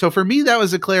can't. So for me, that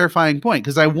was a clarifying point,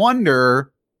 because I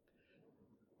wonder,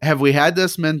 have we had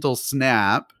this mental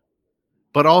snap?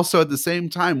 But also at the same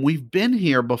time, we've been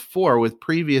here before with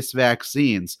previous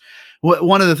vaccines.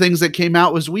 One of the things that came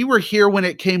out was we were here when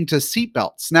it came to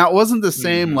seatbelts. Now, it wasn't the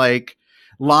same like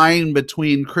line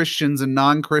between Christians and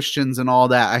non-Christians and all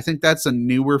that. I think that's a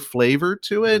newer flavor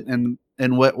to it, and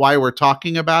why we're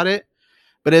talking about it.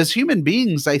 But as human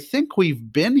beings, I think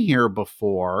we've been here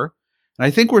before. And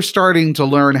I think we're starting to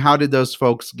learn, how did those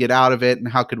folks get out of it and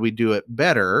how could we do it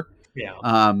better?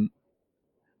 Yeah.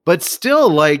 But still,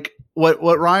 like,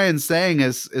 what Ryan's saying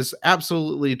is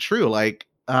absolutely true. Like,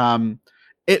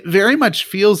 it very much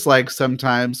feels like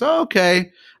sometimes, oh,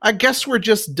 okay, I guess we're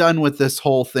just done with this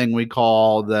whole thing we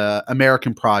call the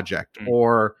American project,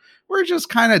 or we're just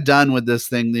kind of done with this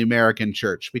thing, the American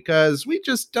church, because we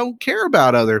just don't care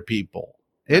about other people.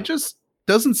 It just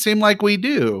doesn't seem like we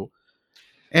do.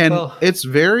 And it's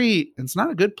not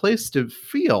a good place to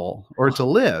feel or to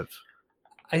live.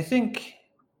 I think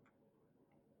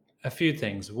a few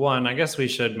things. One, I guess we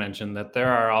should mention that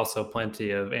there are also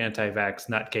plenty of anti-vax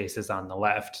nutcases on the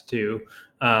left too.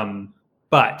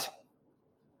 But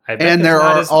I bet and there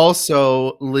are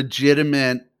also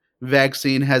legitimate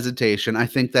vaccine hesitation. I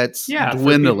think that's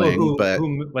dwindling,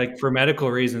 who like for medical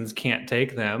reasons can't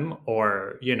take them,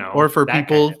 or or for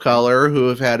people of color who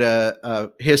have had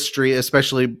a history,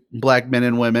 especially Black men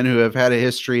and women who have had a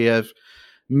history of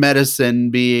medicine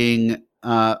being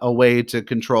a way to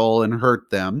control and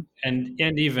hurt them, and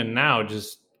even now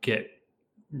just get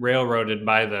railroaded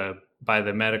by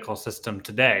the medical system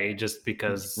today just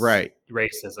because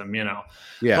racism,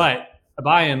 Yeah. But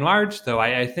by and large, though,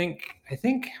 I think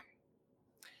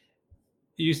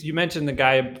you mentioned the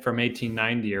guy from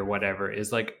 1890 or whatever,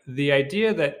 is like the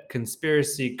idea that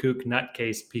conspiracy kook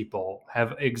nutcase people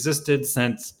have existed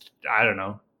since, I don't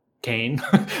know, Cain.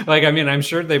 Like, I mean, I'm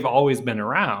sure they've always been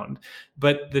around,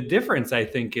 but the difference, I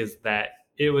think, is that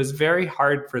it was very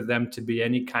hard for them to be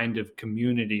any kind of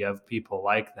community of people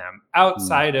like them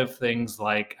outside of things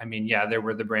like, I mean, yeah, there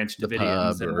were the Branch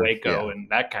Davidians and Waco and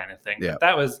that kind of thing. Yeah.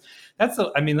 But that's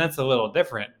a little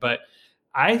different. But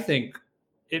I think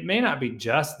it may not be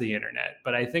just the internet,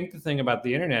 but I think the thing about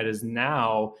the internet is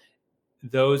now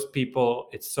those people,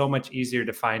 it's so much easier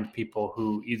to find people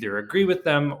who either agree with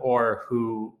them or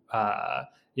who,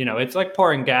 it's like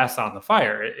pouring gas on the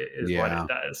fire is what it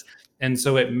does. And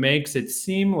so it makes it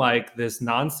seem like this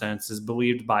nonsense is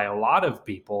believed by a lot of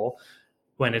people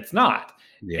when it's not.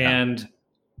 Yeah. And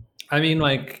I mean,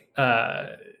 like,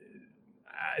 I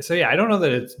don't know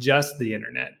that it's just the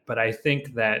internet, but I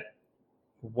think that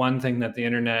one thing that the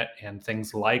internet and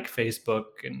things like Facebook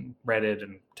and Reddit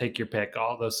and take your pick,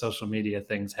 all those social media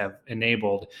things have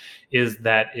enabled, is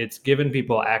that it's given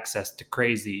people access to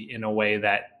crazy in a way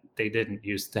that they didn't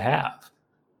used to have,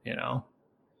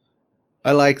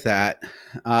 I like that.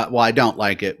 Well, I don't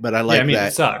like it, but I like that.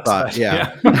 It sucks. Thought.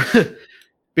 Yeah.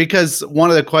 Because one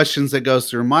of the questions that goes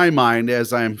through my mind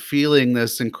as I'm feeling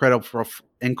this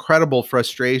incredible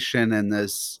frustration and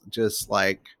this just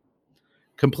like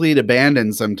complete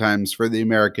abandon sometimes for the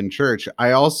American church,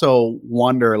 I also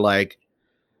wonder, like,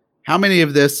 how much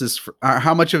of this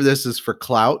is for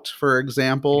clout, for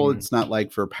example. It's not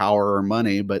like for power or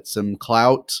money, but some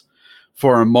clout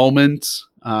for a moment.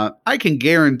 I can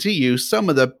guarantee you some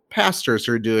of the pastors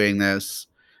are doing this.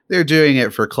 They're doing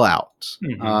it for clout.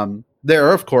 There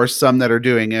are, of course, some that are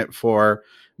doing it for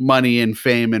money and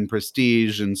fame and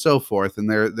prestige and so forth. And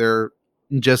they're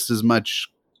just as much,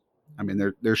 I mean,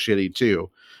 they're shitty too.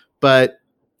 But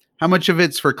how much of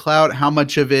it's for clout? How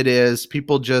much of it is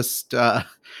people just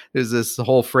there's this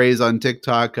whole phrase on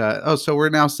TikTok. Oh, so we're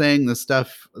now saying the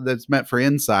stuff that's meant for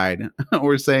inside.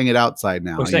 We're saying it outside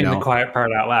now. We're saying the quiet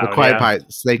part out The loud. quiet Yeah.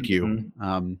 parts. Thank you.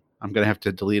 Mhm. I'm gonna have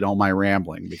to delete all my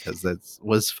rambling because that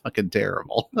was fucking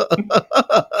terrible. But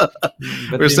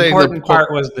We're the saying important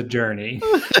part was the journey.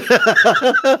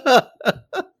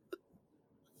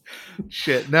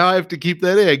 Shit. Now I have to keep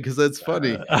that in because that's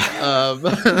funny.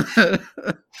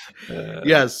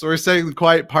 Yes, we're saying the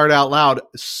quiet part out loud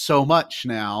so much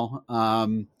now.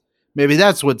 Maybe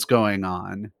that's what's going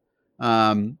on.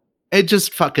 It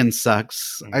just fucking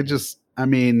sucks. I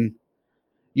mean,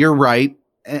 you're right.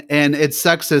 And it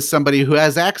sucks as somebody who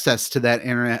has access to that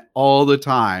internet all the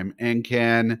time and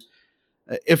can,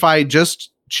 if I just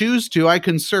choose to, I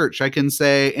can search. I can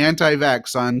say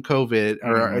anti-vax on COVID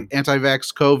or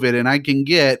anti-vax COVID, and I can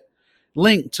get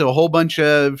linked to a whole bunch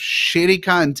of shitty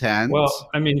content. Well,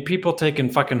 I mean, people taking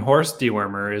fucking horse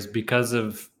dewormer is because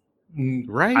of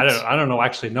right. I don't know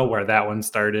actually know where that one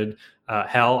started.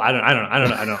 Hell, I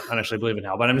don't actually believe in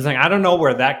hell, but I'm just saying I don't know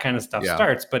where that kind of stuff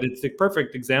starts. But it's the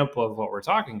perfect example of what we're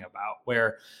talking about,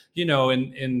 where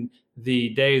in the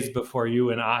days before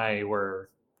you and I were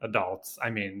adults. I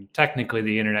mean, technically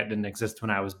the internet didn't exist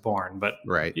when I was born, but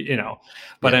right.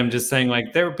 But I'm just saying,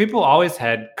 like, there were people always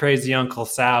had crazy Uncle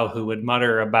Sal who would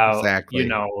mutter about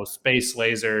space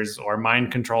lasers or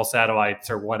mind control satellites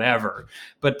or whatever.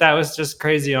 But that was just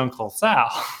crazy Uncle Sal.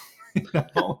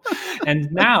 And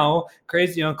now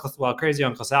crazy Uncle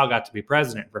Sal got to be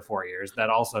president for 4 years. That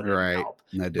also didn't help.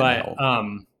 That didn't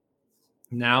help.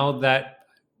 Now that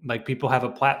like people have a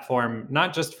platform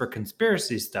not just for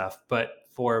conspiracy stuff, but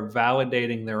for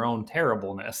validating their own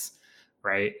terribleness,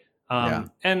 right?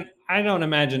 And I don't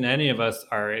imagine any of us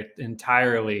are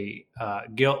entirely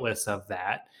guiltless of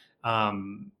that.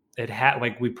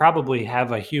 We probably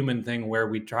have a human thing where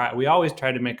we always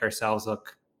try to make ourselves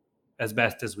look as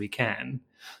best as we can.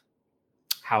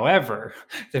 However,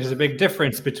 there's a big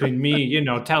difference between me,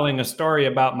 telling a story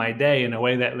about my day in a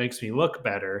way that makes me look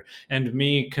better and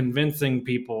me convincing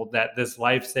people that this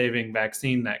life-saving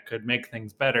vaccine that could make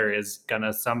things better is going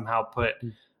to somehow put,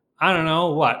 I don't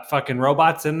know what, fucking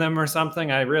robots in them or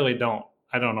something. I really don't.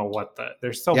 I don't know what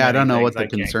there's so many I don't know what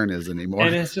things the concern is anymore.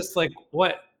 And it's just like,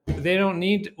 what? They don't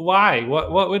need, why?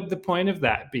 What would the point of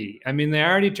that be? I mean, they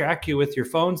already track you with your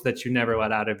phones that you never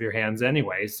let out of your hands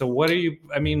anyway. So what are you,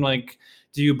 I mean, like,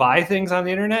 do you buy things on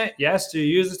the internet? Yes. Do you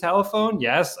use a telephone?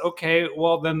 Yes. Okay.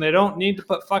 Well, then they don't need to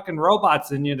put fucking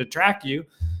robots in you to track you.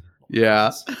 Yeah.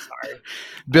 Sorry.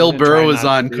 Bill Burr was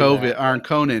on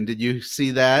Conan. Did you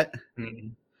see that? Mm-hmm.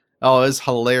 Oh, it was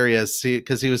hilarious.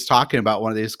 Because he was talking about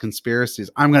one of these conspiracies.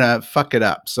 I'm going to fuck it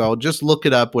up. So just look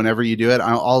it up whenever you do it.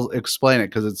 I'll explain it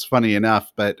because it's funny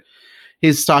enough. But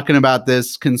he's talking about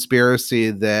this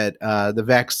conspiracy that the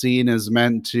vaccine is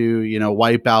meant to,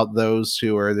 wipe out those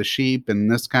who are the sheep and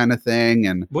this kind of thing.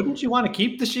 And wouldn't you want to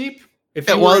keep the sheep?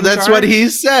 That's what he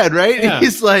said, right? Yeah.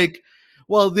 He's like,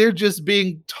 well, they're just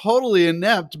being totally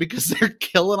inept because they're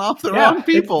killing off the wrong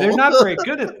people. They're not very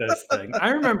good at this thing. I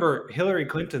remember Hillary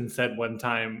Clinton said one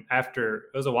time it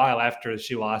was a while after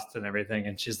she lost and everything.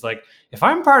 And she's like, if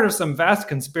I'm part of some vast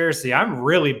conspiracy, I'm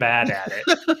really bad at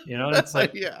it. And it's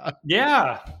like,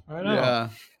 yeah, I know.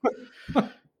 Yeah.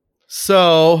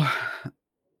 So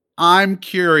I'm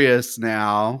curious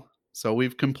now. So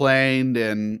we've complained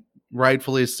and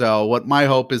rightfully so. What my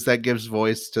hope is that gives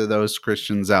voice to those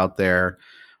Christians out there,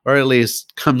 or at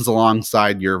least comes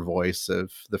alongside your voice of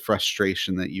the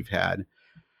frustration that you've had.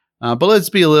 But let's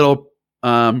be a little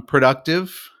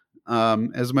productive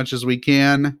as much as we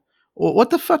can. What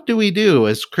the fuck do we do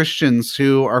as Christians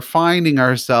who are finding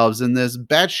ourselves in this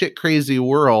batshit crazy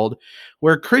world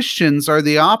where Christians are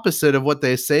the opposite of what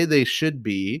they say they should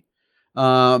be?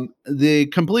 The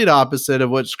complete opposite of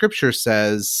what Scripture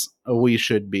says we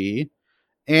should be,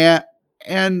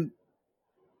 and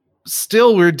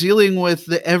still we're dealing with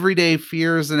the everyday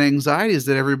fears and anxieties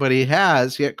that everybody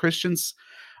has, yet Christians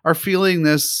are feeling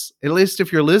this. At least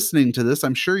if you're listening to this,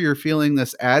 I'm sure you're feeling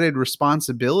this added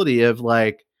responsibility of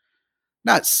like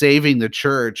not saving the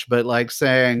church, but like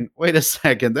saying, wait a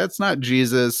second, that's not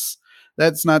Jesus,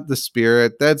 that's not the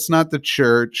Spirit, that's not the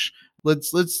church.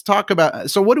 Let's talk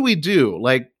about, so what do we do?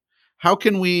 Like, how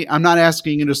can we, I'm not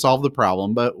asking you to solve the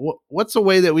problem, but what's a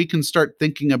way that we can start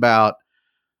thinking about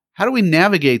how do we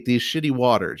navigate these shitty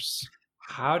waters?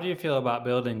 How do you feel about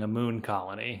building a moon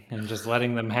colony and just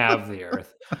letting them have the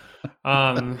earth?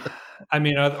 I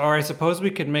mean, or I suppose we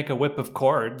could make a whip of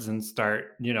cords and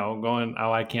start, going,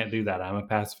 oh, I can't do that. I'm a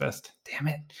pacifist. Damn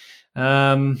it.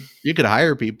 You could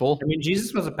hire people. I mean,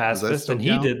 Jesus was a pacifist and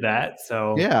he did that.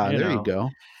 So yeah, there you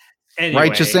go.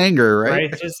 Righteous Anyway, anger,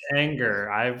 right? righteous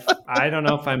anger. I don't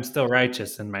know if I'm still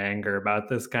righteous in my anger about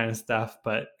this kind of stuff,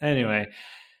 but anyway.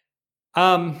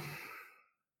 Um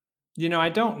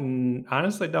I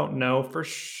honestly don't know for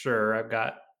sure. I've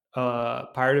got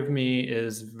part of me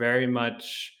is very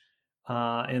much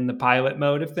in the pilot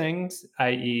mode of things,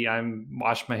 i.e., I'm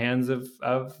wash my hands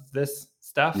of this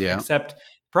stuff. Yeah. Except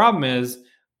problem is,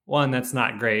 one, that's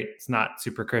not great. It's not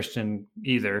super Christian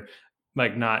either,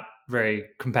 like not very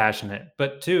compassionate.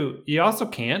 But two, you also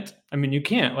can't. I mean, you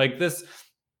can't like this.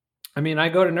 I mean, I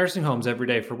go to nursing homes every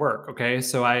day for work. Okay,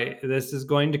 so I this is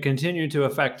going to continue to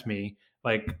affect me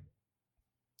like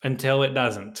until it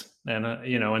doesn't. And,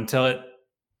 until it,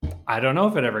 I don't know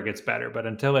if it ever gets better, but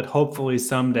until it hopefully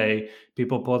someday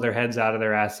people pull their heads out of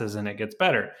their asses and it gets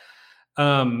better.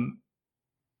 Um,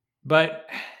 but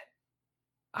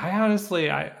I honestly,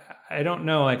 I don't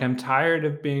know. Like, I'm tired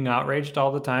of being outraged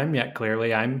all the time, yet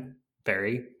clearly I'm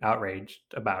very outraged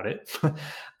about it.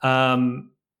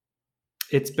 um,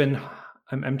 it's been,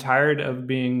 I'm tired of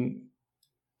being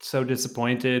so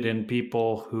disappointed in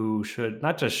people who should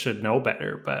not just should know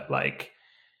better, but like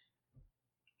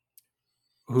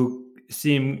who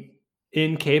seem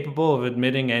incapable of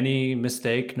admitting any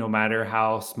mistake, no matter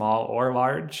how small or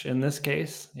large in this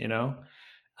case,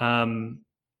 Um,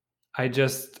 I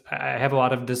have a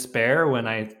lot of despair when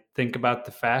I think about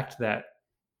the fact that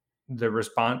the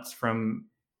response from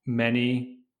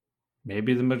many,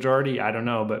 maybe the majority, I don't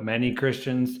know, but many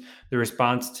Christians, the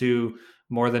response to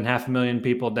more than 500,000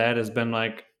 people dead has been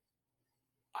like,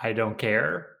 I don't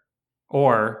care.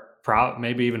 Or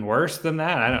maybe even worse than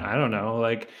that. I don't know.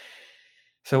 Like,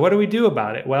 so what do we do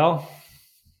about it? Well,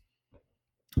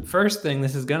 first thing,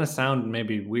 this is going to sound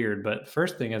maybe weird, but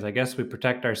first thing is I guess we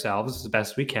protect ourselves as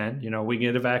best we can. We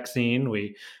get a vaccine,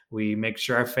 we make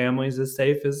sure our family's as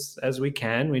safe as we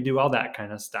can. We do all that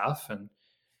kind of stuff. And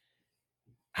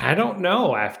I don't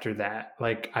know after that.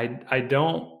 Like I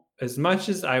don't, as much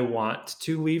as I want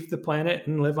to leave the planet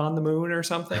and live on the moon or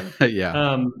something.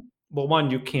 Yeah. Well,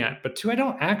 one, you can't, but two, I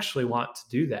don't actually want to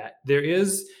do that. There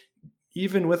is,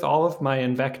 even with all of my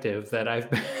invective that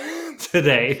I've been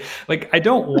today, like I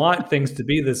don't want things to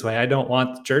be this way. I don't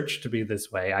want the church to be this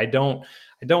way. I don't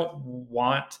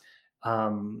want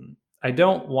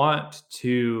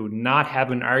to not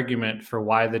have an argument for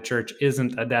why the church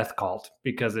isn't a death cult,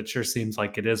 because it sure seems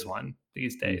like it is one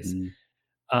these days.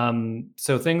 Mhm.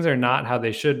 So things are not how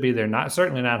they should be. They're not,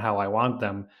 certainly not how I want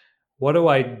them. What do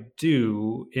I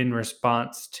do in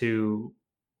response to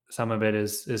some of it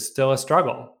is still a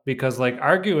struggle, because like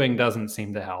arguing doesn't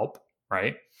seem to help,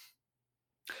 right?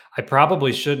 I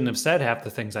probably shouldn't have said half the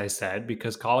things I said,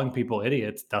 because calling people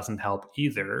idiots doesn't help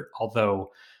either.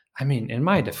 Although, I mean, in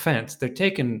my defense, they're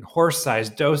taking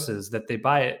horse-sized doses that they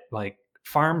buy at like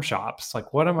farm shops.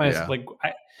 Like, what am I Yeah.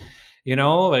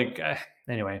 like?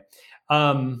 Anyway.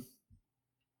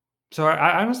 So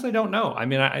I honestly don't know. I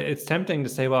mean, it's tempting to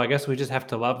say, well, I guess we just have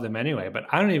to love them anyway, but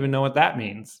I don't even know what that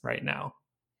means right now.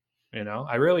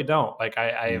 I really don't. Like,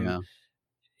 I am. Yeah.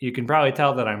 You can probably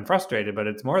tell that I'm frustrated, but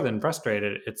it's more than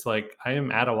frustrated. It's like I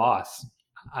am at a loss.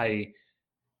 I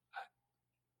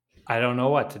I don't know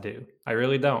what to do. I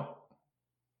really don't.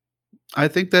 I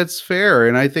think that's fair.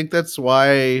 And I think that's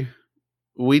why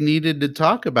we needed to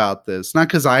talk about this. Not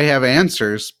because I have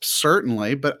answers,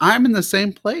 certainly, but I'm in the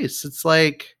same place. It's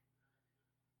like,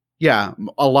 yeah,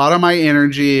 a lot of my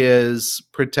energy is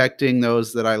protecting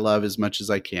those that I love as much as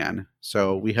I can.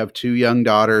 So we have two young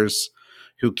daughters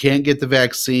who can't get the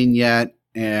vaccine yet,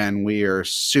 and we are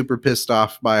super pissed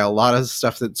off by a lot of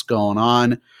stuff that's going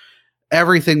on.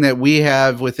 Everything that we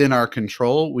have within our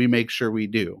control, we make sure we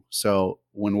do. So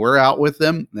when we're out with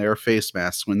them, they're face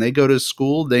masks. When they go to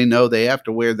school, they know they have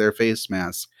to wear their face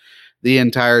mask the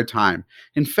entire time.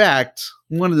 In fact,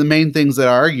 one of the main things that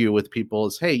I argue with people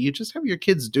is, hey, you just have your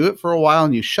kids do it for a while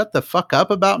and you shut the fuck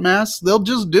up about masks, they'll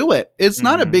just do it. It's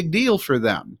not a big deal for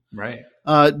them. Right.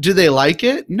 Do they like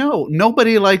it? No,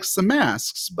 nobody likes the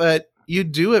masks, but you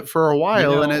do it for a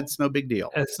while and it's no big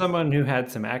deal. As someone who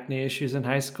had some acne issues in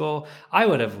high school, I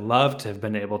would have loved to have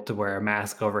been able to wear a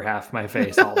mask over half my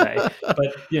face all day.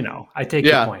 But, I take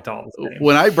your Yeah. point all the same.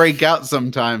 When I break out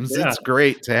sometimes, Yeah. it's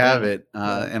great to have it.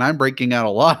 And I'm breaking out a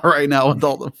lot right now with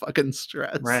all the fucking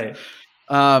stress. Right.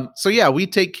 So yeah, we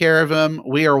take care of them.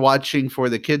 We are watching for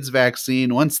the kids'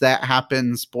 vaccine. Once that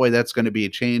happens, boy, that's going to be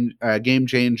a game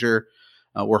changer.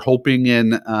 We're hoping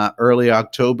in early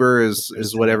October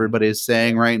is what everybody is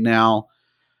saying right now.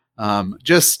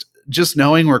 Just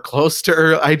knowing we're close to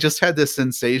her, I just had this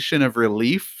sensation of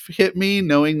relief hit me,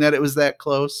 knowing that it was that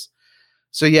close.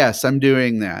 So yes, I'm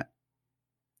doing that.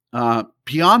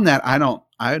 Beyond that, I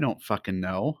don't fucking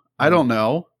know. I don't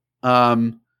know.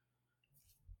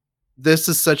 This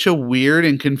is such a weird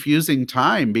and confusing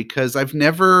time because I've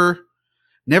never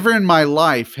in my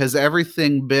life has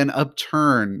everything been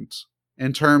upturned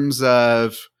in terms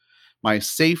of my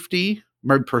safety,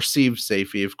 my perceived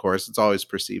safety, of course, it's always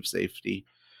perceived safety,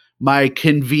 my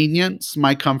convenience,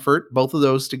 my comfort, both of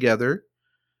those together.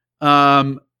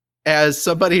 Um, as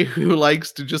somebody who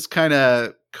likes to just kind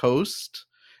of coast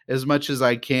as much as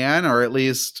I can, or at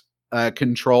least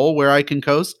control where I can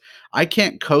coast, I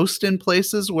can't coast in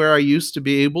places where I used to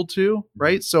be able to,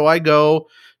 right? So I go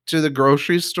to the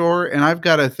grocery store and I've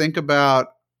got to think about,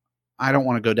 I don't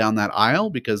want to go down that aisle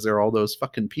because there are all those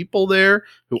fucking people there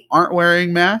who aren't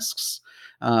wearing masks.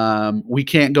 We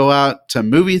can't go out to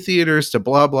movie theaters to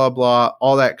blah, blah, blah,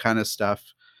 all that kind of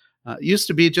stuff. Used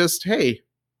to be just, hey,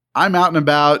 I'm out and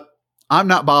about. I'm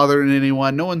not bothering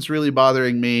anyone. No one's really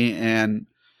bothering me. And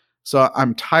so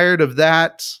I'm tired of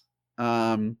that.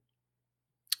 And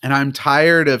I'm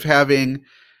tired of having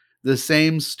the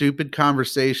same stupid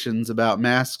conversations about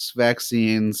masks,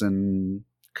 vaccines, and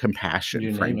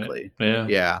compassion, frankly.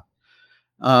 Yeah.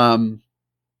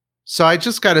 So I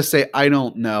just got to say, I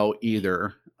don't know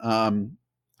either.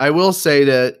 I will say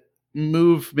to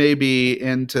move maybe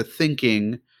into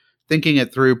thinking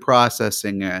it through,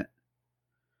 processing it.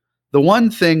 The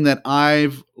one thing that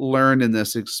I've learned in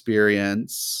this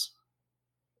experience,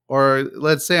 or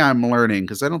let's say I'm learning,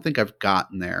 because I don't think I've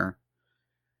gotten there,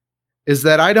 is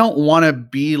that I don't want to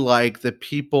be like the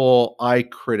people I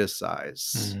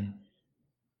criticize.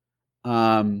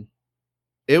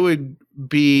 It would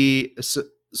be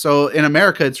so in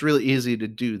America, it's really easy to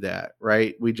do that,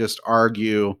 right? We just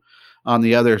argue on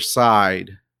the other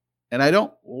side. And I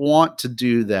don't want to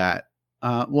do that.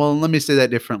 Well, let me say that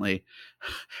differently.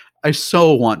 I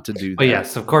so want to do that. Well,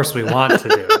 yes, of course we want to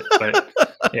do it,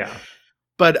 but yeah.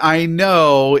 But I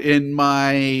know in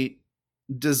my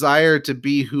desire to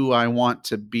be who I want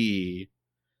to be,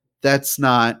 that's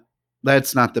not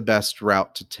the best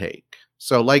route to take.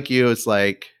 So like you, it's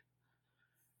like,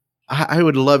 I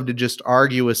would love to just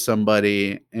argue with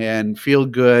somebody and feel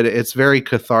good. It's very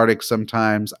cathartic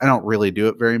sometimes. I don't really do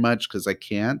it very much because I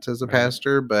can't as a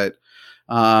pastor, but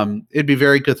it'd be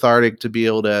very cathartic to be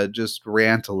able to just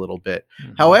rant a little bit.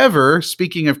 Mm-hmm. However,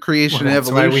 speaking of creation and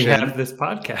evolution, that's why we have this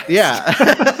podcast.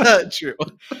 Yeah, true.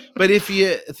 But if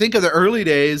you think of the early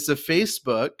days of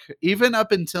Facebook, even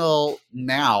up until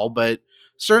now, but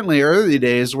certainly early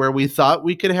days where we thought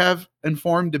we could have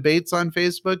informed debates on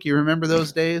Facebook. You remember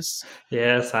those days?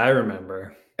 Yes, I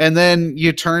remember. And then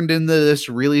you turned into this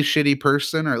really shitty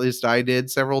person, or at least I did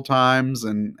several times,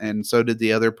 and so did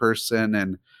the other person.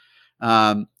 And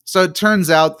so it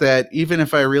turns out that even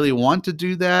if I really want to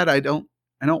do that, I don't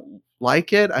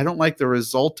like it. I don't like the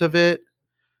result of it.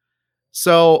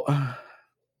 So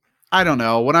I don't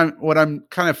know. What I'm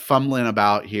kind of fumbling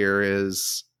about here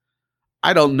is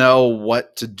I don't know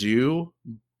what to do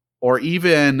or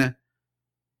even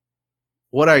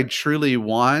what I truly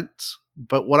want,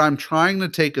 but what I'm trying to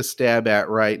take a stab at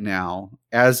right now,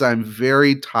 as I'm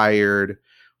very tired,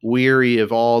 weary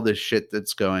of all the shit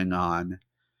that's going on,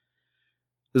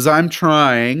 is I'm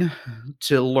trying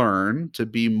to learn to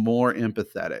be more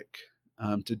empathetic,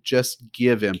 to just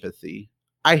give empathy.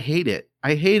 I hate it.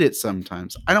 I hate it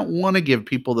sometimes. I don't want to give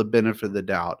people the benefit of the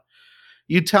doubt.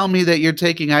 You tell me that you're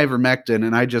taking ivermectin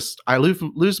and I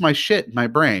lose my shit in my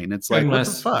brain. It's like,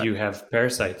 unless what the fuck? You have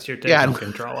parasites you're taking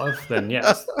control of, then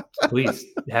yes, please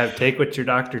take what your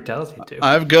doctor tells you to.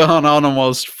 I've gone on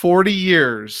almost 40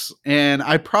 years and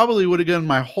I probably would have gone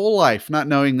my whole life not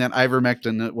knowing that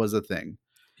ivermectin was a thing.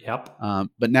 Yep.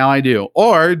 But now I do.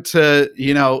 Or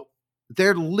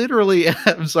they're literally,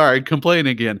 I'm sorry, complain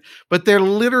again, but they're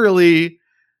literally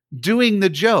doing the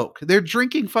joke. They're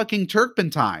drinking fucking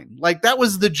turpentine. Like that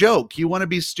was the joke. You want to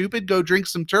be stupid? Go drink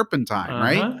some turpentine,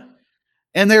 right?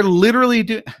 And they're literally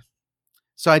doing.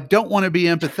 So I don't want to be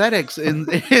empathetic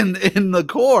in the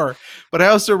core, but I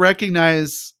also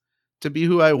recognize to be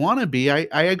who I want to be. I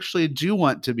actually do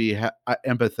want to be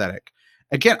empathetic.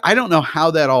 Again, I don't know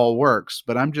how that all works,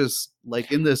 but I'm just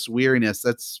like in this weariness.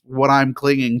 That's what I'm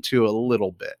clinging to a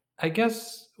little bit. I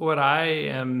guess what I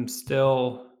am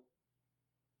still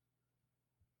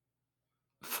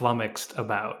flummoxed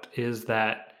about is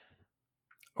that,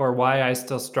 or why I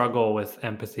still struggle with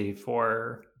empathy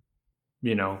for,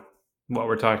 what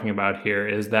we're talking about here,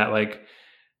 is that like,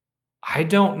 I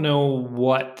don't know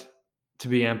what to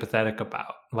be empathetic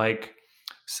about. Like,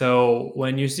 so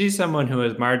when you see someone who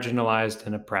is marginalized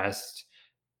and oppressed,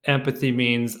 empathy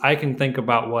means I can think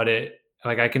about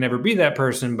I can never be that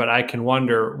person, but I can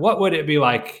wonder what would it be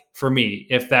like for me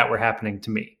if that were happening to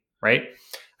me, right?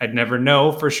 I'd never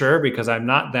know for sure because I'm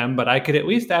not them, but I could at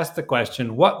least ask the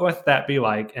question, what would that be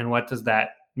like? And what does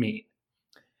that mean?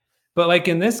 But like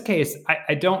in this case,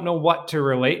 I don't know what to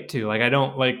relate to. Like, I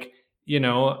don't like,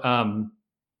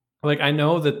 like I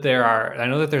know that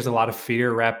there's a lot of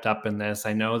fear wrapped up in this.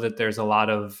 I know that there's a lot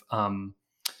of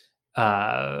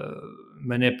uh,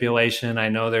 manipulation. I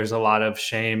know there's a lot of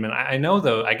shame, and I know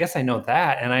though. I guess I know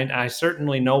that, and I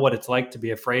certainly know what it's like to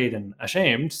be afraid and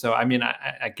ashamed. So I mean,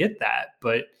 I get that,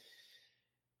 but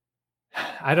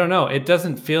I don't know. It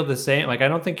doesn't feel the same. Like I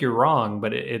don't think you're wrong,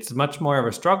 but it's much more of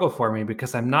a struggle for me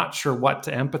because I'm not sure what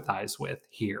to empathize with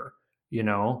here. You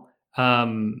know,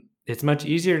 it's much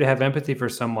easier to have empathy for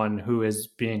someone who is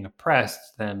being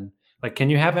oppressed than like. Can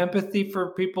you have empathy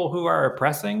for people who are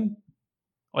oppressing?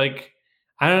 Like,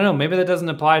 I don't know, maybe that doesn't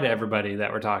apply to everybody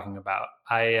that we're talking about.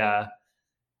 Yeah,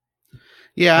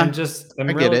 I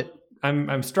get it.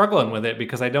 I'm struggling with it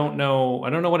because I don't know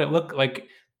what it looked like.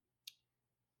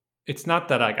 It's not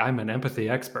that like I'm an empathy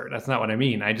expert. That's not what I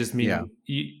mean. I just Yeah.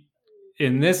 mean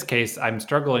in this case, I'm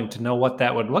struggling to know what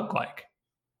that would look like.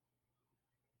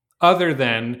 Other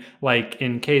than like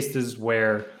in cases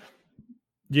where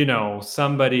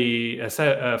somebody, a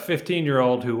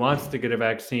 15-year-old who wants to get a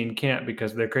vaccine can't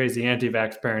because their crazy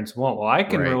anti-vax parents won't. Well, Right.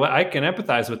 I can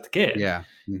empathize with the kid. Yeah.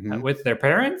 Hmm. With their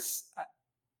parents,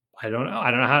 I don't know.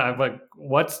 I don't know how. Like,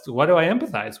 what do I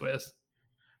empathize with?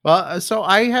 Well, so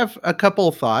I have a couple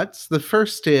of thoughts. The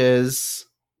first is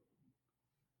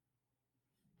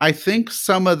I think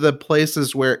some of the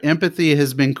places where empathy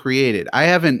has been created, I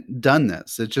haven't done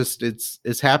this.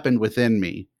 It's happened within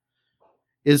me.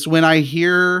 Is when I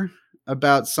hear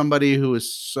about somebody who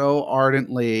is so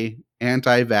ardently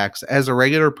anti-vax as a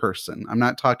regular person. I'm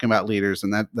not talking about leaders,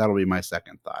 and that'll be my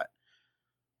second thought.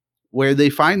 Where they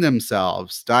find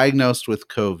themselves diagnosed with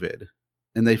COVID,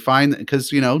 and they find because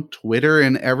Twitter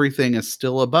and everything is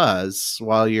still a buzz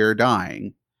while you're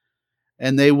dying,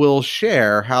 and they will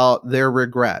share how their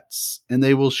regrets, and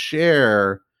they will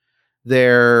share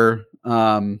their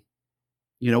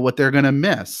what they're going to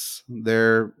miss.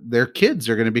 Their kids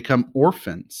are going to become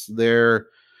orphans. Their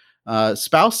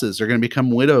spouses are going to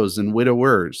become widows and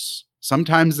widowers.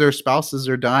 Sometimes their spouses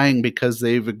are dying because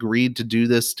they've agreed to do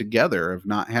this together of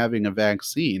not having a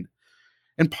vaccine.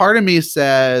 And part of me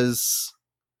says,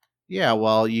 yeah,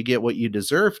 well, you get what you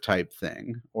deserve type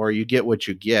thing, or you get what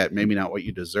you get, maybe not what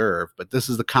you deserve, but this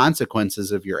is the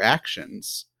consequences of your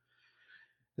actions.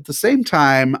 At the same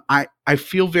time, I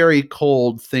feel very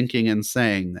cold thinking and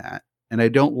saying that. And I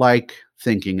don't like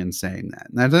thinking and saying that.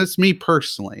 Now, that's me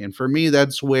personally. And for me,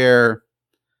 that's where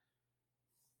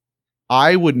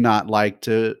I would not like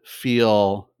to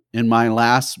feel in my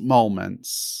last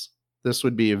moments. This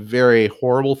would be a very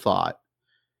horrible thought.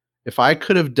 If I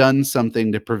could have done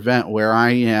something to prevent where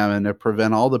I am and to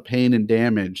prevent all the pain and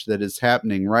damage that is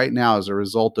happening right now as a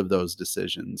result of those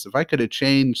decisions, if I could have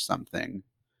changed something,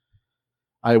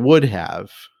 I would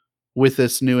have with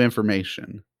this new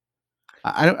information.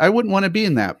 I wouldn't want to be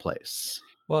in that place.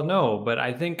 Well, no, but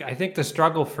I think the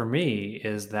struggle for me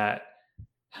is that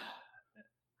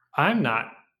I'm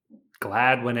not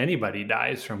glad when anybody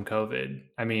dies from COVID.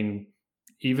 I mean,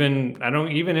 even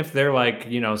if they're like,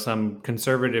 some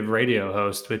conservative radio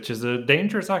host, which is a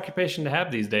dangerous occupation to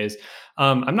have these days.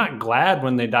 I'm not glad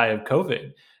when they die of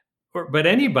COVID. But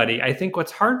anybody, I think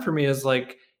what's hard for me is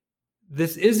like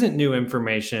this isn't new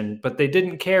information, but they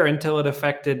didn't care until it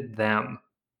affected them,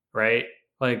 right?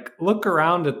 Like look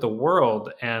around at the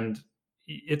world and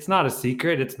it's not a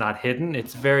secret, it's not hidden,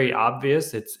 it's very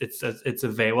obvious, it's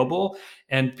available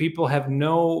and people have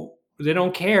they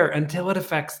don't care until it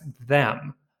affects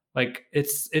them. Like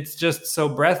it's just so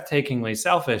breathtakingly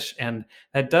selfish and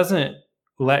that doesn't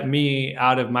let me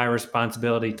out of my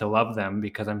responsibility to love them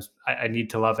because I need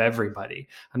to love everybody.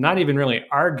 I'm not even really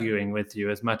arguing with you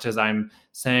as much as I'm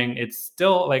saying it's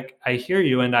still like I hear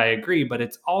you and I agree, but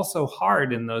it's also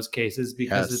hard in those cases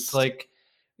because it's Yes. like,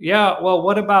 yeah, well,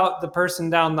 what about the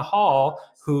person down the hall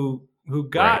who Right.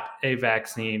 got a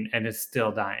vaccine and is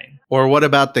still dying? Or what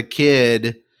about the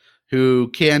kid who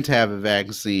can't have a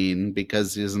vaccine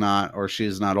because he's not or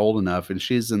she's not old enough and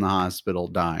she's in the hospital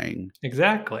dying?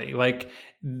 Exactly. Like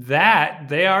that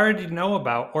they already know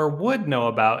about or would know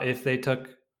about if they took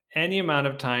any amount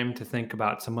of time to think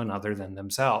about someone other than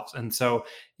themselves. And so,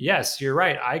 yes, you're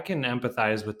right. I can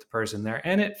empathize with the person there.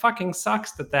 And it fucking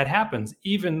sucks that that happens,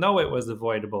 even though it was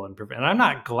avoidable and prevent. And I'm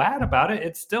not glad about it.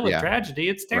 It's still a Yeah. tragedy.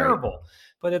 It's Right. terrible.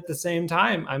 But at the same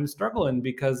time, I'm struggling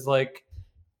because, like,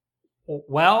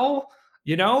 well,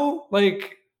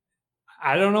 like,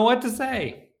 I don't know what to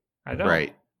say. I don't.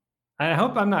 Right. I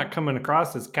hope I'm not coming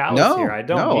across as callous here. No, I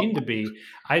don't no. mean to be.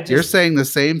 I You're just, saying the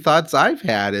same thoughts I've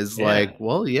had is yeah. like,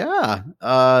 well, yeah.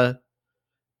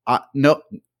 No,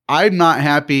 I'm not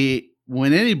happy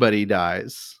when anybody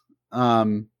dies.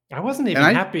 I wasn't And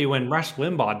even happy when Rush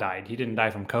Limbaugh died. He didn't die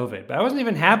from COVID, but I wasn't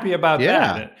even happy about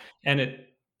that. yeah,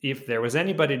 If there was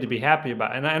anybody to be happy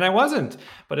about, and I wasn't,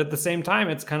 but at the same time,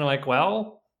 it's kind of like,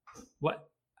 well, what,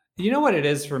 you know what it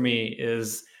is for me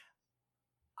is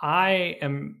I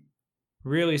am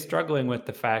really struggling with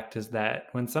the fact is that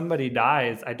when somebody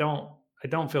dies, I don't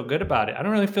feel good about it. I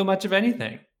don't really feel much of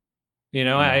anything.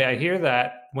 mm, I hear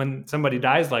that when somebody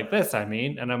dies like this,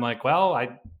 and I'm like, well,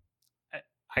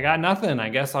 I got nothing. I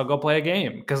guess I'll go play a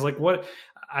game because like what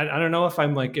I don't know if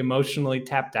I'm like emotionally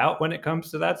tapped out when it comes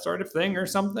to that sort of thing or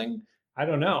something. I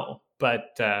don't know, but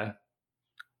yeah.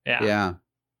 yeah,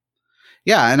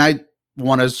 yeah. And I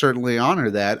want to certainly honor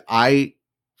that. I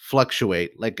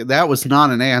fluctuate. Like that was not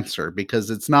an answer because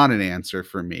it's not an answer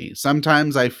for me.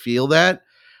 Sometimes I feel that.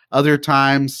 Other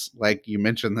times, like you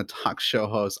mentioned the talk show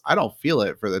host, I don't feel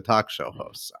it for the talk show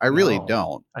hosts. I really No,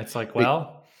 don't. it's like,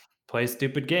 well, play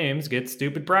stupid games, get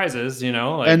stupid prizes. And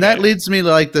Like that leads me to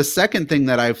like the second thing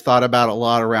that I've thought about a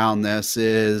lot around this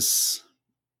is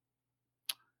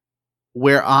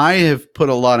where I have put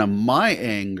a lot of my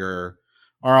anger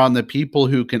are on the people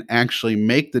who can actually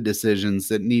make the decisions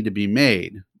that need to be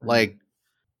made. Like,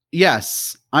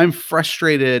 yes, I'm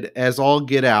frustrated as all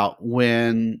get out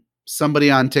when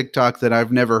somebody on TikTok that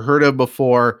I've never heard of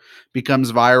before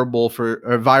becomes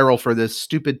viral for this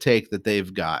stupid take that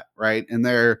they've got, right? And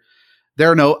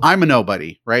I'm a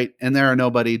nobody, right? And they're a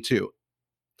nobody too.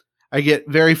 I get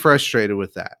very frustrated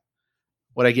with that.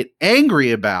 What I get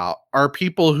angry about are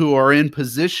people who are in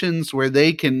positions where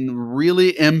they can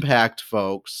really impact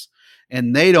folks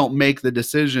and they don't make the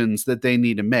decisions that they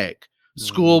need to make.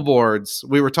 School Mhm. boards,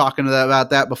 we were talking about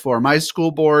that before. My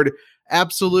school board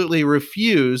absolutely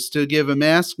refused to give a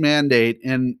mask mandate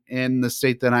in the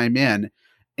state that I'm in.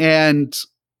 And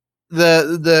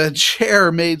the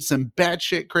chair made some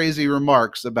batshit crazy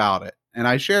remarks about it. And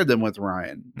I shared them with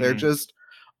Ryan. They're Mm. just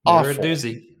They were a awful.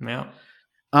 doozy. Yeah.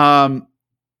 Um,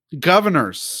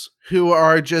 Governors who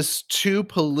are just too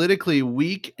politically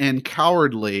weak and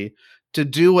cowardly to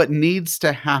do what needs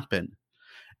to happen.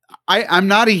 I'm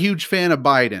not a huge fan of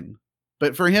Biden,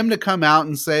 but for him to come out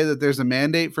and say that there's a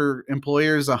mandate for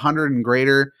employers 100 and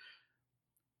greater,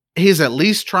 he's at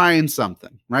least trying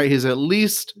something, right? He's at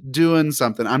least doing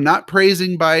something. I'm not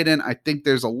praising Biden. I think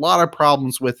there's a lot of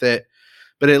problems with it,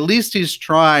 but at least he's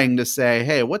trying to say,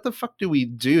 hey, what the fuck do we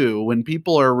do when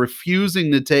people are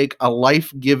refusing to take a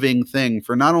life giving thing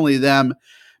for not only them,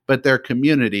 but their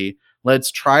community?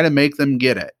 Let's try to make them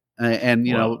get it. And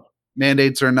Well,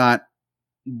 mandates are not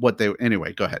what they,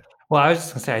 anyway, go ahead. Well, I was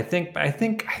just gonna say, I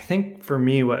think for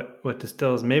me, what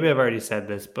distills, maybe I've already said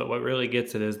this, but what really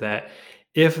gets it is that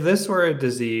if this were a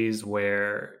disease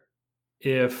where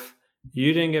if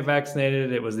you didn't get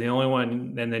vaccinated, it was the only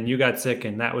one, and then you got sick,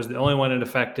 and that was the only one it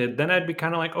affected, then I'd be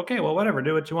kind of like, okay, well, whatever,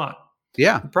 do what you want.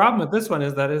 Yeah, The problem with this one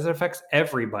is that it affects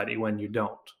everybody when you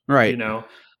don't, you right. know,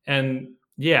 and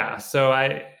yeah,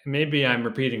 so maybe I'm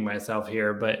repeating myself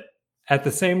here, but at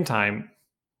the same time,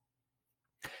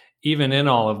 even in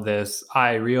all of this,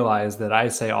 I realize that I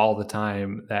say all the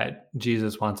time that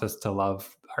Jesus wants us to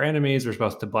love our enemies. We're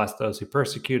supposed to bless those who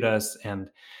persecute us. And,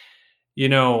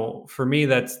 for me,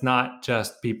 that's not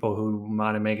just people who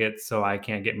want to make it so I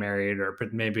can't get married or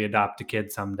maybe adopt a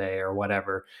kid someday or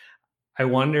whatever. I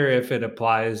wonder if it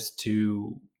applies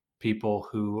to people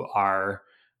who are,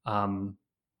 um,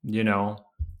 you know,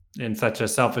 in such a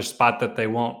selfish spot that they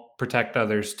won't protect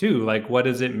others too. Like, what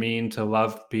does it mean to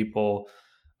love people?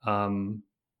 Um,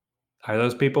 are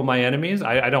those people my enemies?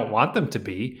 I don't want them to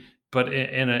be, but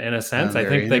in a sense, I They're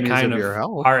think they enemies kind of of your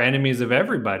health. are enemies of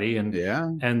everybody, and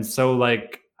Yeah. and so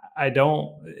like I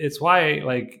don't. It's why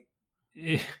like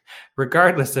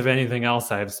regardless of anything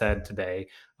else I've said today,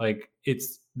 like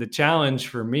it's the challenge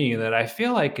for me that I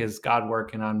feel like is God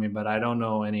working on me, but I don't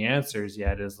know any answers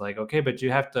yet. Is like, okay, but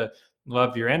you have to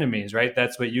love your enemies, right?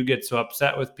 That's what you get so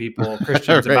upset with people,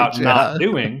 Christians, Right. about not Yeah.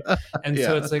 doing. And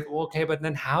so Yeah. it's like, well, okay, but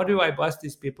then how do I bless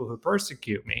these people who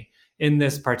persecute me in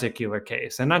this particular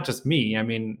case? And not just me, I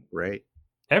mean, Right.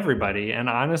 everybody. And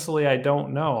honestly, I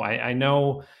don't know. I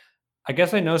know, I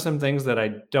guess I know some things that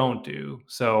I don't do.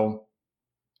 So,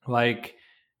 like,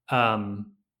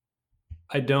 um,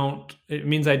 it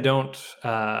means I don't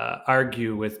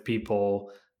argue with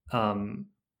people um,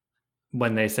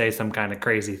 when they say some kind of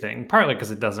crazy thing, partly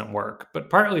because it doesn't work, but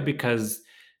partly because,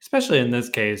 especially in this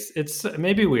case, it's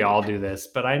maybe we all do this,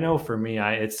 but I know for me,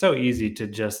 it's so easy to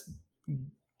just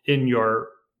in your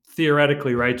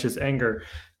theoretically righteous anger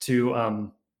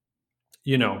to,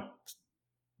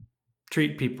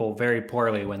 treat people very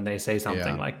poorly when they say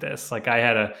something like this. Like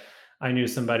I knew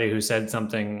somebody who said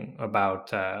something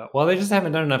about, well, they just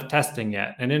haven't done enough testing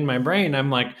yet. And in my brain, I'm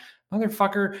like,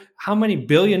 motherfucker, how many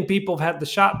billion people have had the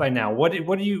shot by now?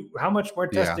 How much more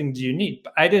testing do you need?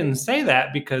 But I didn't say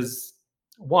that because,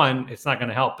 one, it's not going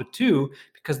to help, but two,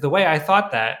 because the way I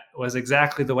thought that was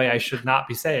exactly the way I should not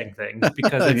be saying things,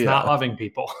 because it's not loving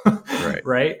people. Right.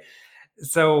 Right.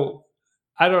 So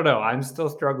I don't know. I'm still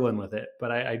struggling with it,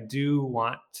 but I do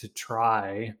want to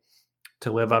try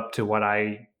to live up to what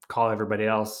I call everybody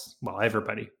else, well,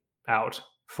 everybody out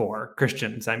for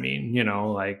Christians. I mean,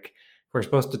 like we're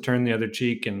supposed to turn the other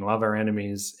cheek and love our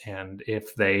enemies. And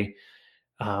if they,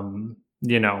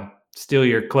 steal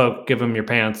your cloak, give them your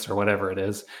pants or whatever it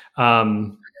is.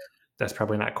 That's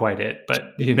probably not quite it,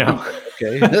 but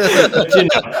Okay.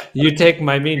 but, you take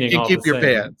my meaning. You all keep the your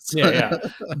same. pants. Yeah.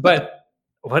 But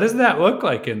what does that look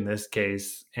like in this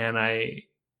case? And I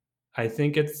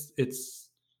think it's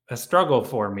a struggle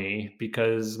for me,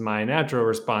 because my natural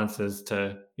response is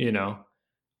to,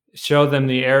 show them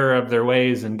the error of their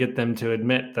ways and get them to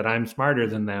admit that I'm smarter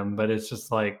than them. But it's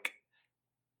just like,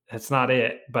 that's not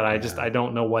it. But I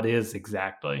don't know what is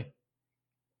exactly.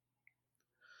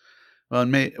 Well,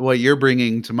 what you're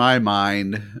bringing to my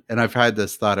mind, and I've had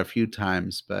this thought a few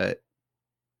times, but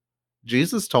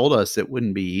Jesus told us it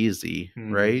wouldn't be easy,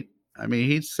 right? I mean,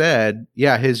 he said,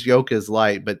 yeah, his yoke is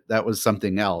light, but that was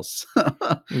something else.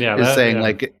 Yeah. He's saying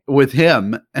like with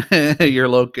him,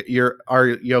 our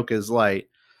yoke is light.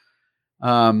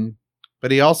 But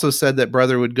he also said that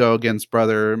brother would go against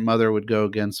brother, mother would go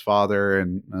against father,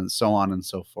 and so on and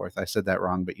so forth. I said that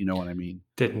wrong, but you know what I mean.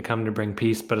 Didn't come to bring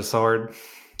peace, but a sword.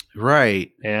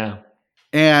 Right. Yeah.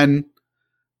 And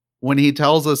when he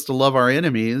tells us to love our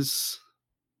enemies,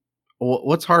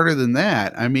 what's harder than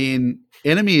that? I mean,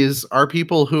 enemies are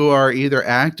people who are either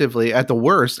actively, at the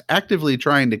worst, actively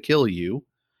trying to kill you.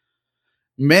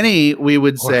 Many, we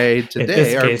would say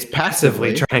today, are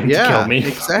passively trying to kill me.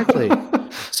 Exactly.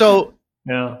 So,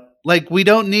 yeah, like, we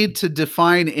don't need to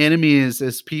define enemies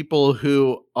as people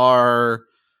who are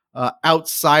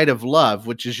outside of love,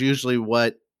 which is usually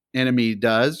what enemy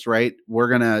does, right? We're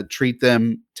going to treat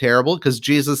them terrible because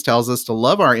Jesus tells us to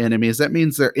love our enemies. That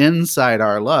means they're inside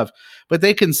our love, but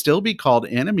they can still be called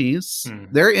enemies.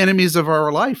 They're enemies of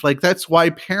our life. Like, that's why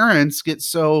parents get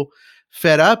so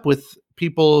fed up with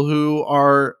people who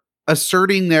are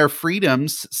asserting their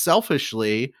freedoms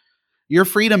selfishly. Your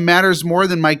freedom matters more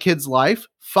than my kid's life.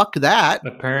 Fuck that.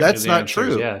 Apparently that's not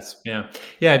true. Yes. Yeah.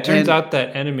 Yeah. It turns out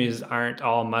that enemies aren't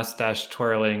all mustache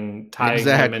twirling, tying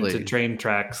women to train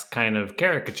tracks kind of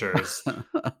caricatures.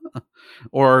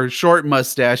 Or short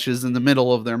mustaches in the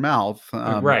middle of their mouth.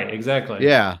 Right. Exactly.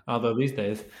 Yeah. Although these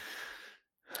days.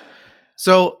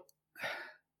 So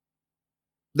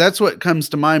that's what comes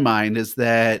to my mind, is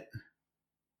that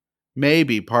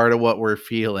maybe part of what we're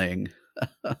feeling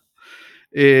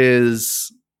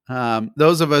is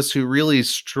those of us who really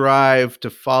strive to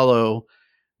follow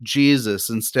Jesus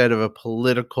instead of a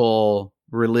political,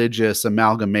 religious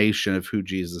amalgamation of who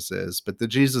Jesus is, but the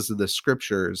Jesus of the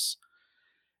scriptures,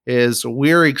 is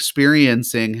we're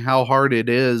experiencing how hard it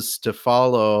is to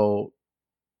follow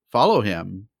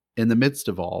him in the midst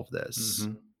of all of this.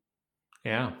 Mm-hmm.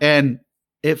 Yeah. And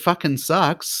it fucking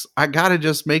sucks. I got to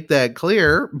just make that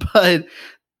clear, but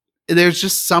there's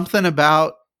just something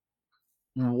about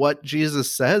what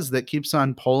Jesus says that keeps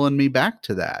on pulling me back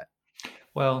to that.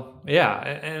 Well, yeah.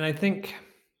 And I think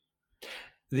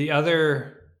the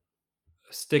other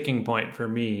sticking point for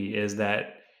me is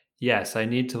that, yes, I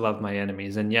need to love my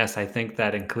enemies. And yes, I think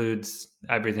that includes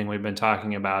everything we've been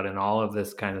talking about and all of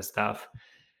this kind of stuff.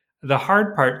 The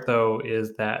hard part, though,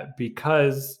 is that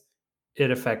because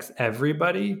it affects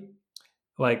everybody,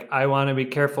 like, I want to be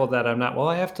careful that I'm not, well,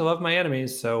 I have to love my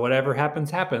enemies, so whatever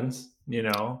happens, happens,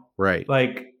 Right.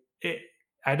 Like,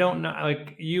 I don't know,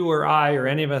 like, you or I or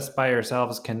any of us by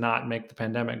ourselves cannot make the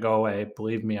pandemic go away.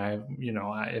 Believe me,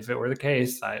 if it were the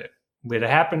case, it would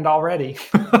have happened already.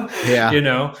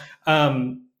 Yeah.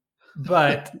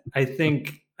 But I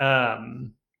think, so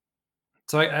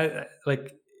I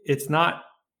like, it's not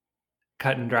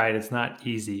cut and dried. It's not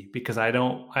easy, because I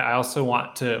also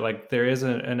want to, like, there is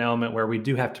an element where we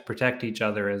do have to protect each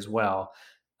other as well.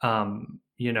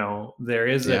 There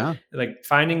is like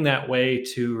finding that way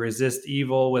to resist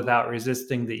evil without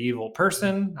resisting the evil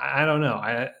person. I don't know.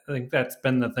 I think that's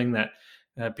been the thing that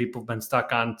people have been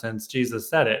stuck on since Jesus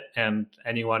said it, and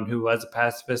anyone who was a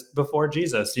pacifist before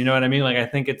Jesus, you know what I mean? Like, I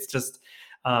think it's just,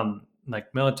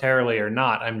 like militarily or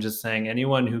not. I'm just saying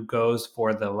anyone who goes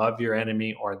for the love your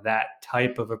enemy or that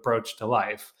type of approach to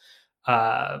life.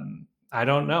 I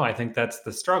don't know. I think that's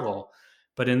the struggle.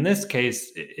 But in this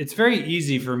case, it's very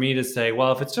easy for me to say,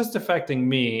 well, if it's just affecting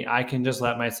me, I can just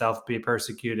let myself be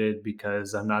persecuted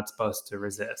because I'm not supposed to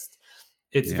resist.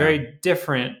 It's Yeah. very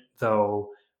different,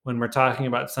 though, when we're talking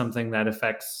about something that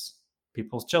affects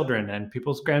people's children and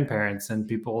people's grandparents and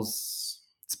people's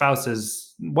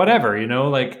spouses, whatever,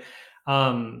 like,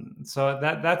 so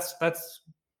that's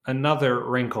another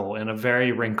wrinkle in a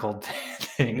very wrinkled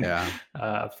thing,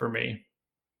 Yeah. for me.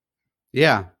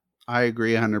 Yeah. I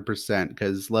agree 100%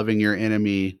 because loving your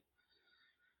enemy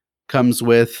comes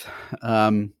with,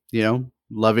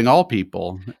 loving all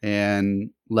people and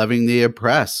loving the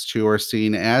oppressed who are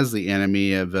seen as the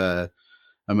enemy of a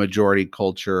majority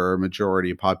culture or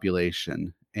majority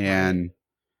population. Right. And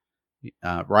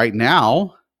right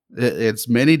now, it's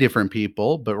many different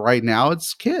people, but right now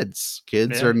it's kids.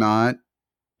 Kids Yeah. are not,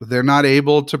 they're not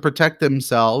able to protect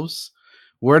themselves.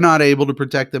 We're not able to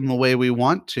protect them the way we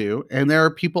want to. And there are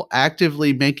people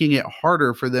actively making it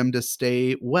harder for them to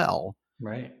stay well.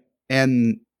 Right.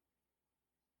 And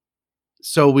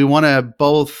so we want to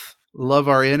both love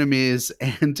our enemies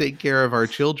and take care of our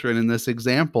children in this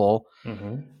example.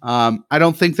 Mm-hmm. I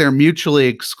don't think they're mutually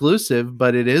exclusive,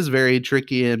 but it is very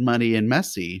tricky and muddy and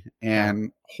messy Yeah.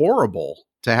 and horrible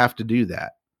to have to do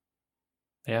that.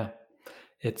 Yeah.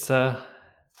 It's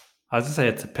I was gonna say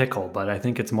it's a pickle, but I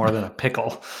think it's more than a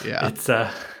pickle. Yeah. It's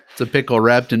It's a pickle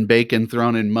wrapped in bacon,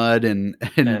 thrown in mud, and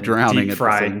and drowning deep at the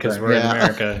fried same because time. we're in Yeah.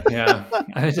 America. Yeah.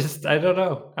 I don't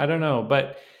know. I don't know.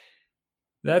 But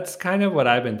that's kind of what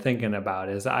I've been thinking about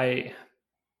is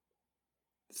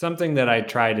something that I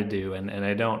try to do, and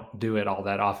I don't do it all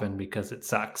that often because it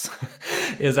sucks,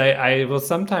 is I will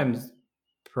sometimes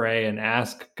pray and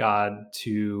ask God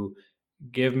to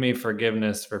give me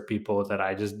forgiveness for people that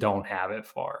I just don't have it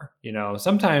for.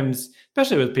 Sometimes,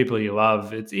 especially with people you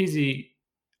love, it's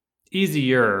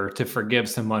easier to forgive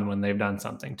someone when they've done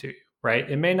something to you, right?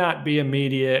 It may not be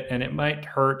immediate and it might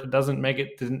hurt. It doesn't make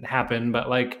it didn't happen, but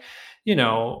like,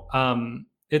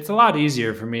 it's a lot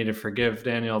easier for me to forgive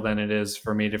Daniel than it is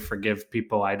for me to forgive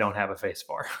people I don't have a face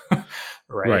for.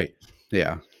 Right. Right.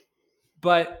 Yeah.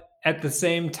 But at the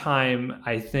same time,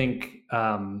 I think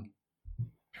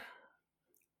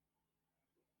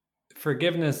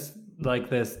forgiveness like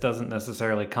this doesn't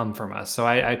necessarily come from us. So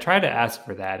I try to ask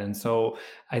for that. And so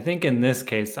I think in this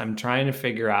case, I'm trying to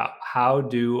figure out how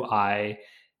do I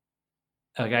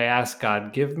ask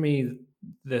God, give me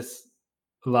this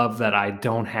love that I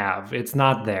don't have. It's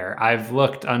not there. I've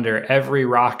looked under every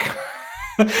rock.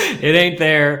 It ain't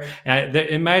there.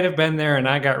 It might have been there and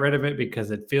I got rid of it because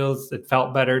it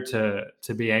felt better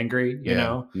to be angry,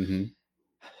 Yeah. Mm-hmm.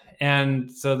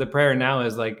 And so the prayer now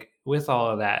is like, with all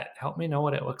of that, help me know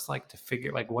what it looks like to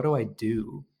figure, like, what do I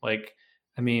do? Like,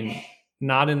 I mean,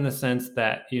 not in the sense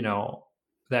that,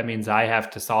 that means I have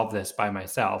to solve this by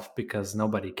myself because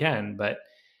nobody can, but,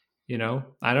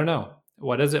 I don't know.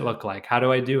 What does it look like? How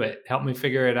do I do it? Help me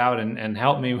figure it out and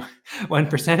help me when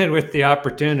presented with the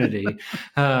opportunity.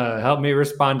 Help me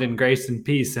respond in grace and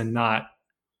peace and not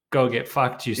go get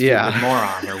fucked, you stupid Yeah.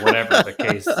 moron, or whatever the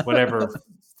case, whatever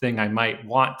thing I might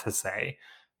want to say,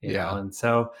 Yeah. And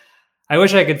so I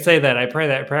wish I could say that I pray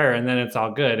that prayer and then it's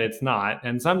all good. It's not.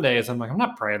 And some days I'm like, I'm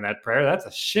not praying that prayer. That's a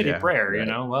shitty Yeah. prayer,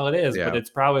 Right. Well, it is, but Yeah. it's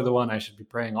probably the one I should be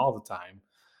praying all the time.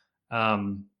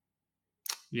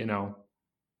 You know,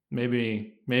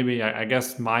 maybe I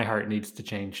guess my heart needs to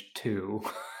change too.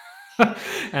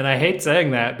 And I hate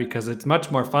saying that because it's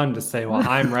much more fun to say, well,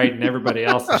 I'm right and everybody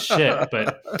else is shit.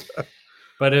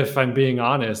 But if I'm being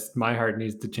honest, my heart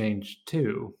needs to change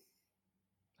too.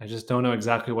 I just don't know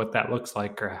exactly what that looks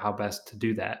like or how best to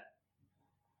do that.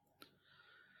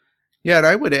 Yeah, and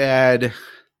I would add,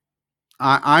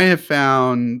 I have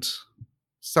found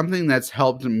something that's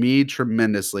helped me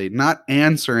tremendously, not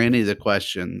answer any of the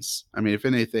questions. I mean, if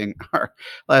anything, our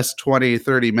last 20,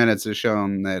 30 minutes has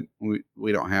shown that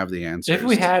we don't have the answers. If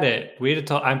we had it, we'd have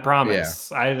told, I Yeah.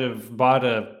 promise, I'd have bought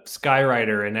a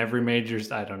Skywriter in every major,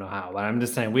 I don't know how, but I'm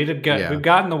just saying we've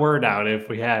gotten the word out if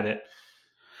we had it.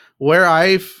 Where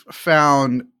I've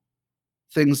found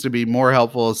things to be more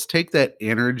helpful is take that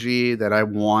energy that I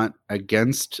want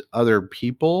against other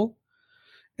people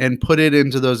and put it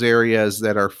into those areas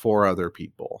that are for other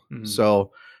people. Mm.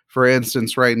 So, for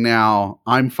instance, right now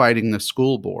I'm fighting the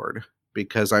school board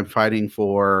because I'm fighting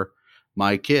for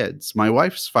my kids. My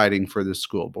wife's fighting for the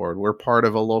school board. We're part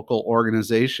of a local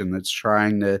organization that's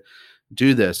trying to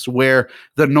do this, where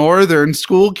the northern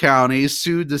school counties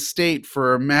sued the state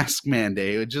for a mask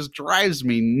mandate. It just drives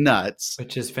me nuts.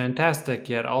 Which is fantastic,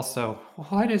 yet also,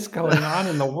 what is going on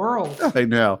in the world? I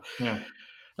know.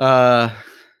 Yeah.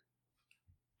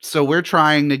 So we're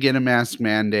trying to get a mask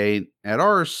mandate at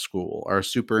our school. Our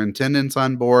superintendent's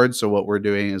on board. So what we're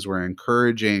doing is we're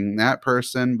encouraging that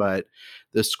person, but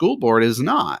the school board is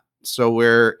not. So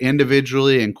we're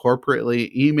individually and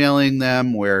corporately emailing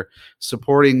them. We're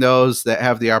supporting those that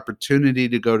have the opportunity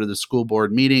to go to the school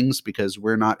board meetings because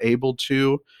we're not able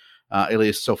to, at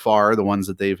least so far, the ones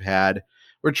that they've had.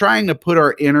 We're trying to put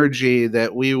our energy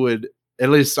that we would, at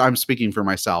least I'm speaking for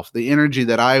myself, the energy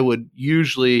that I would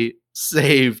usually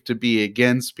save to be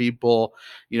against people,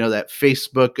 that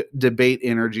Facebook debate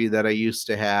energy that I used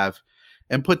to have,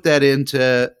 and put that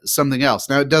into something else.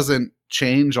 Now, it doesn't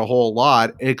change a whole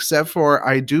lot, except for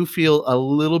I do feel a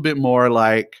little bit more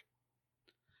like,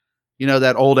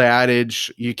 that old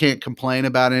adage, you can't complain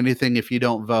about anything if you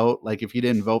don't vote. Like if you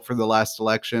didn't vote for the last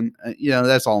election,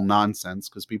 that's all nonsense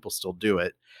because people still do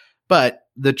it. But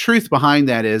the truth behind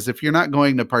that is if you're not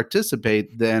going to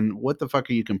participate, then what the fuck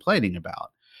are you complaining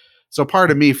about? So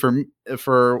part of me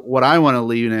for what I want to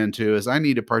lean into is I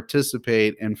need to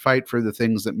participate and fight for the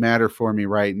things that matter for me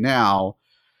right now.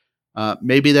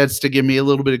 Maybe that's to give me a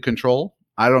little bit of control.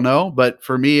 I don't know. But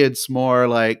for me, it's more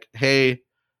like, hey,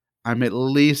 I'm at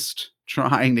least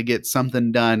trying to get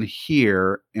something done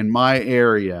here in my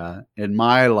area, in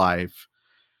my life.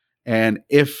 And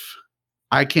if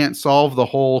I can't solve the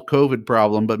whole COVID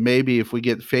problem, but maybe if we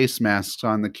get face masks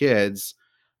on the kids,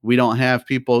 we don't have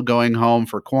people going home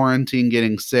for quarantine,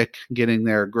 getting sick, getting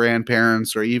their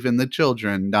grandparents or even the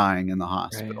children dying in the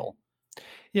hospital. Right.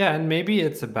 Yeah, and maybe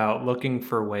it's about looking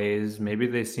for ways. Maybe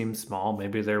they seem small,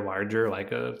 maybe they're larger,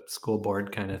 like a school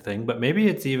board kind of thing. But maybe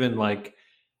it's even like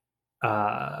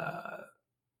uh,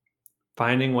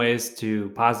 finding ways to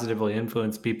positively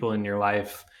influence people in your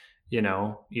life,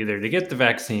 either to get the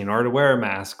vaccine or to wear a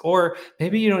mask, or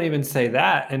maybe you don't even say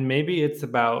that, and maybe it's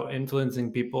about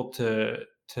influencing people to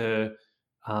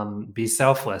be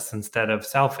selfless instead of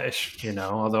selfish.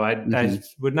 Although I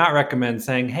would not recommend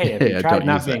saying, "Hey, have you Yeah, tried don't use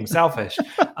not that. being selfish?"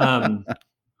 um,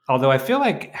 although I feel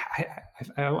like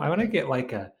I want to get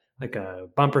like a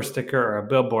bumper sticker or a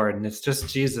billboard, and it's just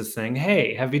Jesus saying,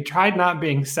 "Hey, have you tried not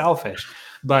being selfish?"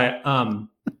 But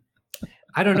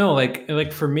I don't know.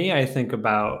 Like for me, I think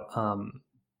about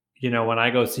when I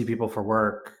go see people for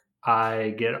work,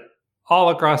 I get all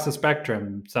across the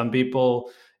spectrum. Some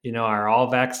people, are all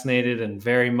vaccinated and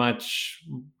very much,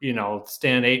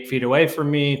 stand 8 feet away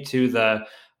from me, to the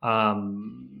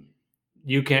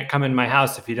you can't come in my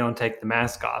house if you don't take the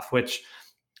mask off, which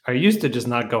I used to just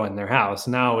not go in their house.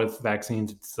 Now with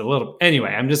vaccines, it's a little, anyway,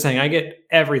 I'm just saying I get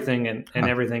everything and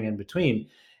everything in between.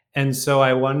 And so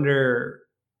I wonder,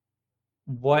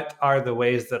 what are the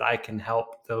ways that I can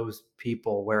help those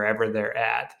people wherever they're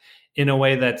at in a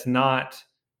way that's not,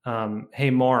 hey,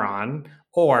 moron,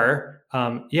 or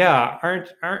yeah,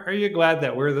 are you glad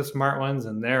that we're the smart ones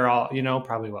and they're all,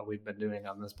 probably what we've been doing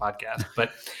on this podcast.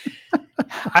 But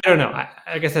I don't know.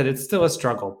 Like I said, it's still a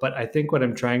struggle, but I think what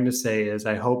I'm trying to say is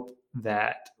I hope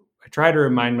that I try to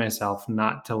remind myself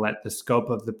not to let the scope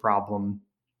of the problem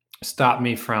stop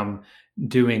me from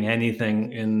doing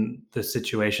anything in the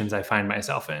situations I find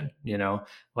myself in.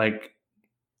 Like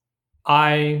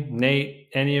Nate,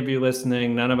 any of you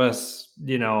listening, none of us,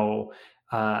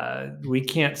 we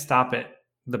can't stop it,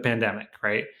 the pandemic,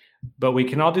 right? But we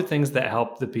can all do things that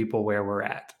help the people where we're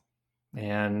at.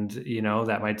 And,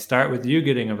 that might start with you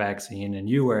getting a vaccine and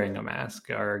you wearing a mask,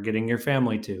 or getting your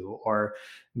family to, or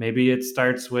maybe it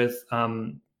starts with,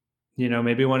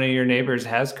 maybe one of your neighbors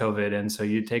has COVID, and so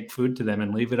you take food to them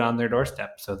and leave it on their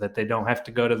doorstep so that they don't have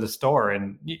to go to the store.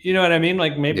 And you know what I mean?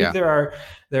 Like maybe Yeah. there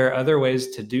are other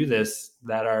ways to do this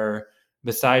that are,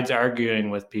 besides arguing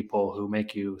with people who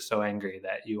make you so angry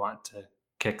that you want to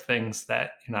kick things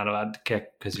that you're not allowed to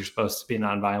kick because you're supposed to be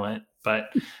nonviolent. But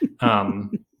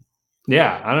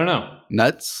yeah, I don't know.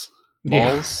 Nuts, balls,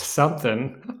 yeah,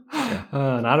 something. Yeah.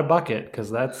 Not a bucket,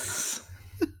 because that's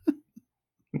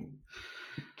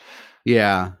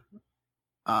yeah.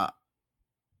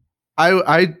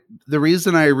 I the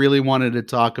reason I really wanted to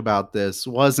talk about this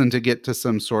wasn't to get to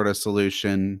some sort of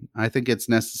solution. I think it's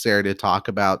necessary to talk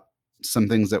about some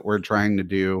things that we're trying to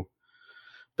do.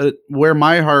 But where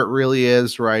my heart really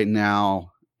is right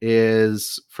now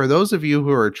is for those of you who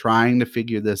are trying to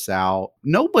figure this out.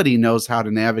 Nobody knows how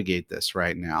to navigate this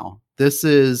right now. This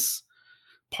is,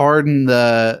 pardon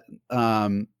the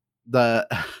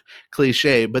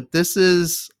cliche, but this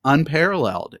is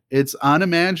unparalleled. It's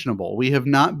unimaginable. We have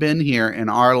not been here in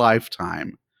our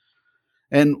lifetime.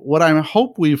 And what I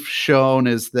hope we've shown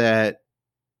is that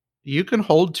you can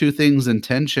hold two things in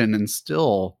tension and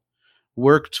still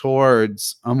work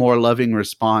towards a more loving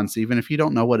response, even if you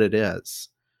don't know what it is.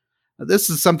 This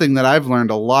is something that I've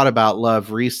learned a lot about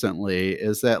love recently,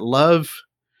 is that love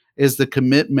is the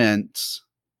commitment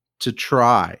to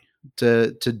try,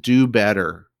 to do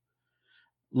better.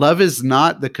 Love is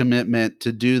not the commitment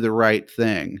to do the right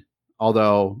thing,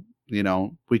 although,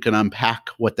 we can unpack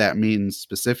what that means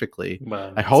specifically.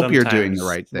 Well, I hope you're doing the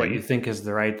sometimes right what you thing. think is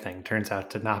the right thing turns out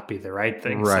to not be the right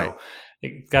thing. Right. So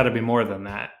it's got to be more than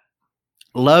that.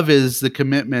 Love is the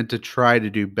commitment to try to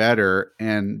do better,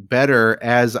 and better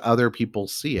as other people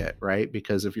see it, right?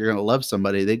 Because if you're going to love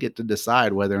somebody, they get to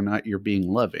decide whether or not you're being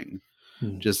loving.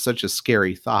 Hmm. Just such a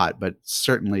scary thought, but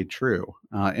certainly true.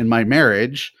 In my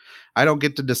marriage, I don't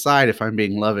get to decide if I'm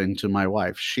being loving to my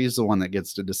wife. She's the one that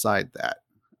gets to decide that.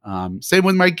 Same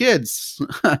with my kids.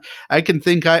 I can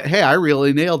think, hey, I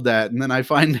really nailed that. And then I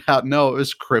find out, no, it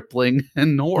was crippling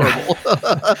and horrible.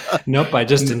 Nope, I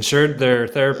just insured their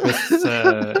therapist's,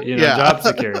 job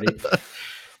security.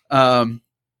 But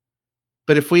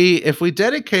if we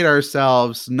dedicate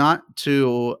ourselves not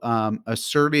to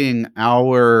asserting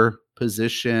our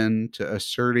position, to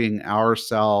asserting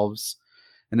ourselves,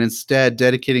 and instead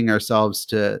dedicating ourselves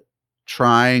to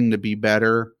trying to be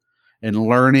better and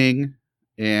learning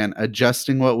and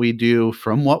adjusting what we do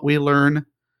from what we learn,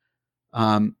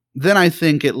 then I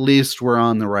think at least we're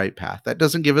on the right path. That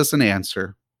doesn't give us an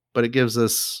answer, but it gives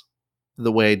us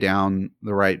the way down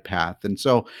the right path. And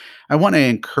so I want to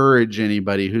encourage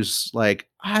anybody who's like,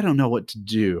 I don't know what to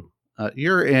do.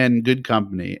 You're in good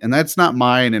company. And that's not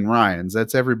mine and Ryan's.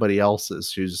 That's everybody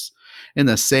else's who's in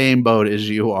the same boat as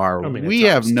you are. I mean, We it's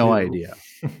have ours no too. idea.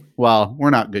 Well, we're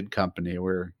not good company.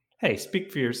 Hey,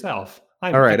 speak for yourself.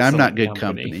 All right, I'm not good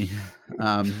company.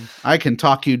 I can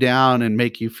talk you down and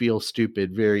make you feel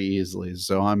stupid very easily.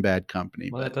 So I'm bad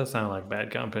company. Well, that does sound like bad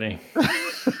company.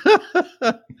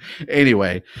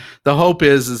 Anyway, the hope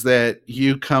is that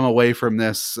you come away from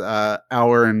this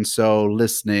hour and so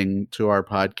listening to our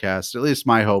podcast. At least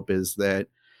my hope is that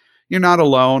you're not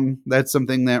alone. That's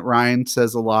something that Ryan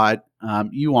says a lot.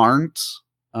 You aren't.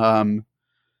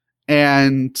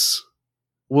 And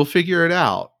we'll figure it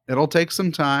out. It'll take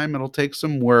some time. It'll take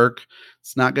some work.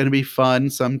 It's not going to be fun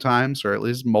sometimes, or at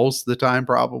least most of the time,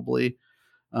 probably.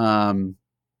 But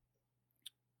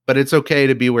it's okay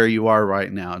to be where you are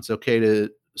right now. It's okay to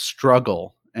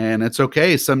struggle. And it's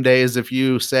okay some days if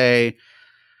you say,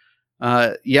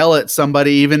 yell at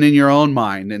somebody, even in your own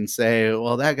mind, and say,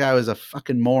 well, that guy was a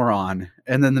fucking moron.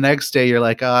 And then the next day you're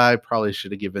like, I probably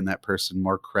should have given that person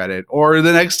more credit. Or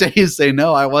the next day you say,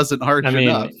 no, I wasn't harsh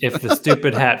enough. If the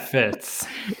stupid hat fits.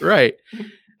 Right.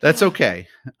 That's okay.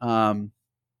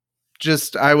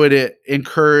 Just, I would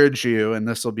encourage you, and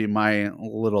this will be my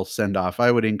little send off.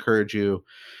 I would encourage you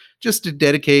just to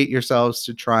dedicate yourselves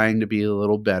to trying to be a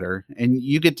little better. And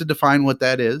you get to define what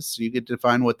that is. You get to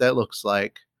define what that looks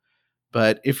like.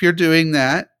 But if you're doing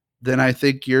that, then I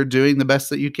think you're doing the best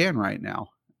that you can right now.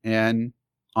 And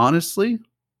honestly,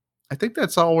 I think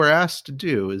that's all we're asked to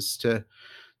do, is to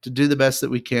do the best that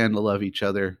we can to love each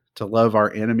other, to love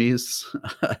our enemies.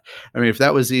 I mean, if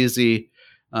that was easy,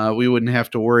 we wouldn't have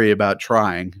to worry about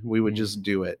trying. We would just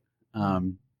do it.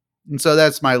 And so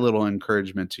that's my little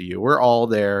encouragement to you. We're all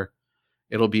there.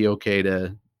 It'll be okay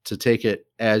to take it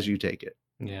as you take it.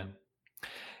 Yeah.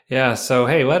 Yeah. So,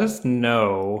 hey, let us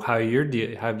know how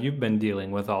have you been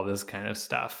dealing with all this kind of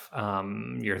stuff?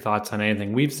 Your thoughts on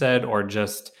anything we've said, or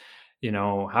just,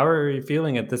 how are you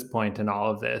feeling at this point in all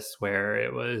of this, where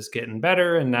it was getting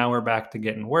better and now we're back to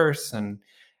getting worse, and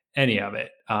any of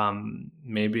it.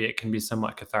 Maybe it can be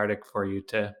somewhat cathartic for you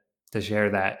to share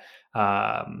that.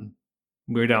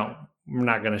 We're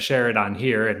not going to share it on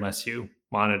here unless you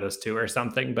wanted us to or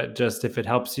something, but just if it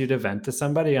helps you to vent to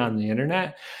somebody on the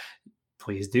internet,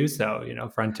 please do so.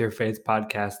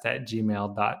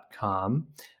 frontierfaithpodcast@gmail.com.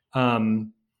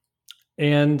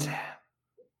 And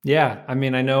yeah, I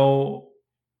mean, I know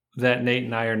that Nate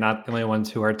and I are not the only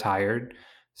ones who are tired.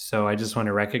 So I just want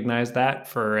to recognize that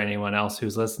for anyone else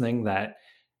who's listening, that,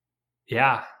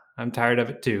 yeah, I'm tired of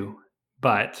it too,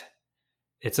 but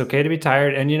it's okay to be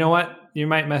tired. And you know what? You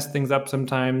might mess things up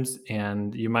sometimes,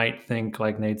 and you might think,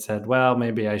 like Nate said, well,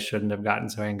 maybe I shouldn't have gotten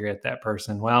so angry at that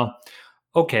person. Well,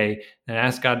 okay, then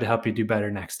ask God to help you do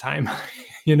better next time.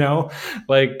 None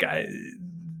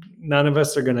of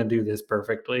us are going to do this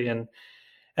perfectly. And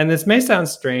this may sound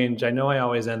strange. I know I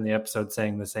always end the episode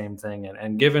saying the same thing.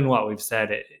 And given what we've said,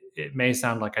 it may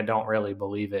sound like I don't really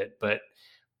believe it. But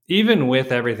even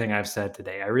with everything I've said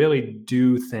today, I really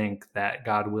do think that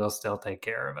God will still take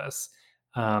care of us.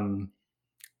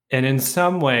 and in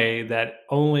some way that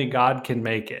only God can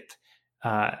make it.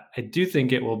 I do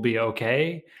think it will be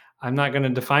okay. I'm not going to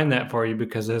define that for you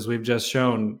because, as we've just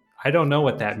shown, I don't know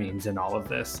what that means in all of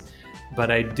this. But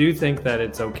I do think that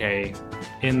it's okay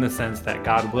in the sense that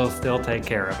God will still take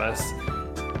care of us.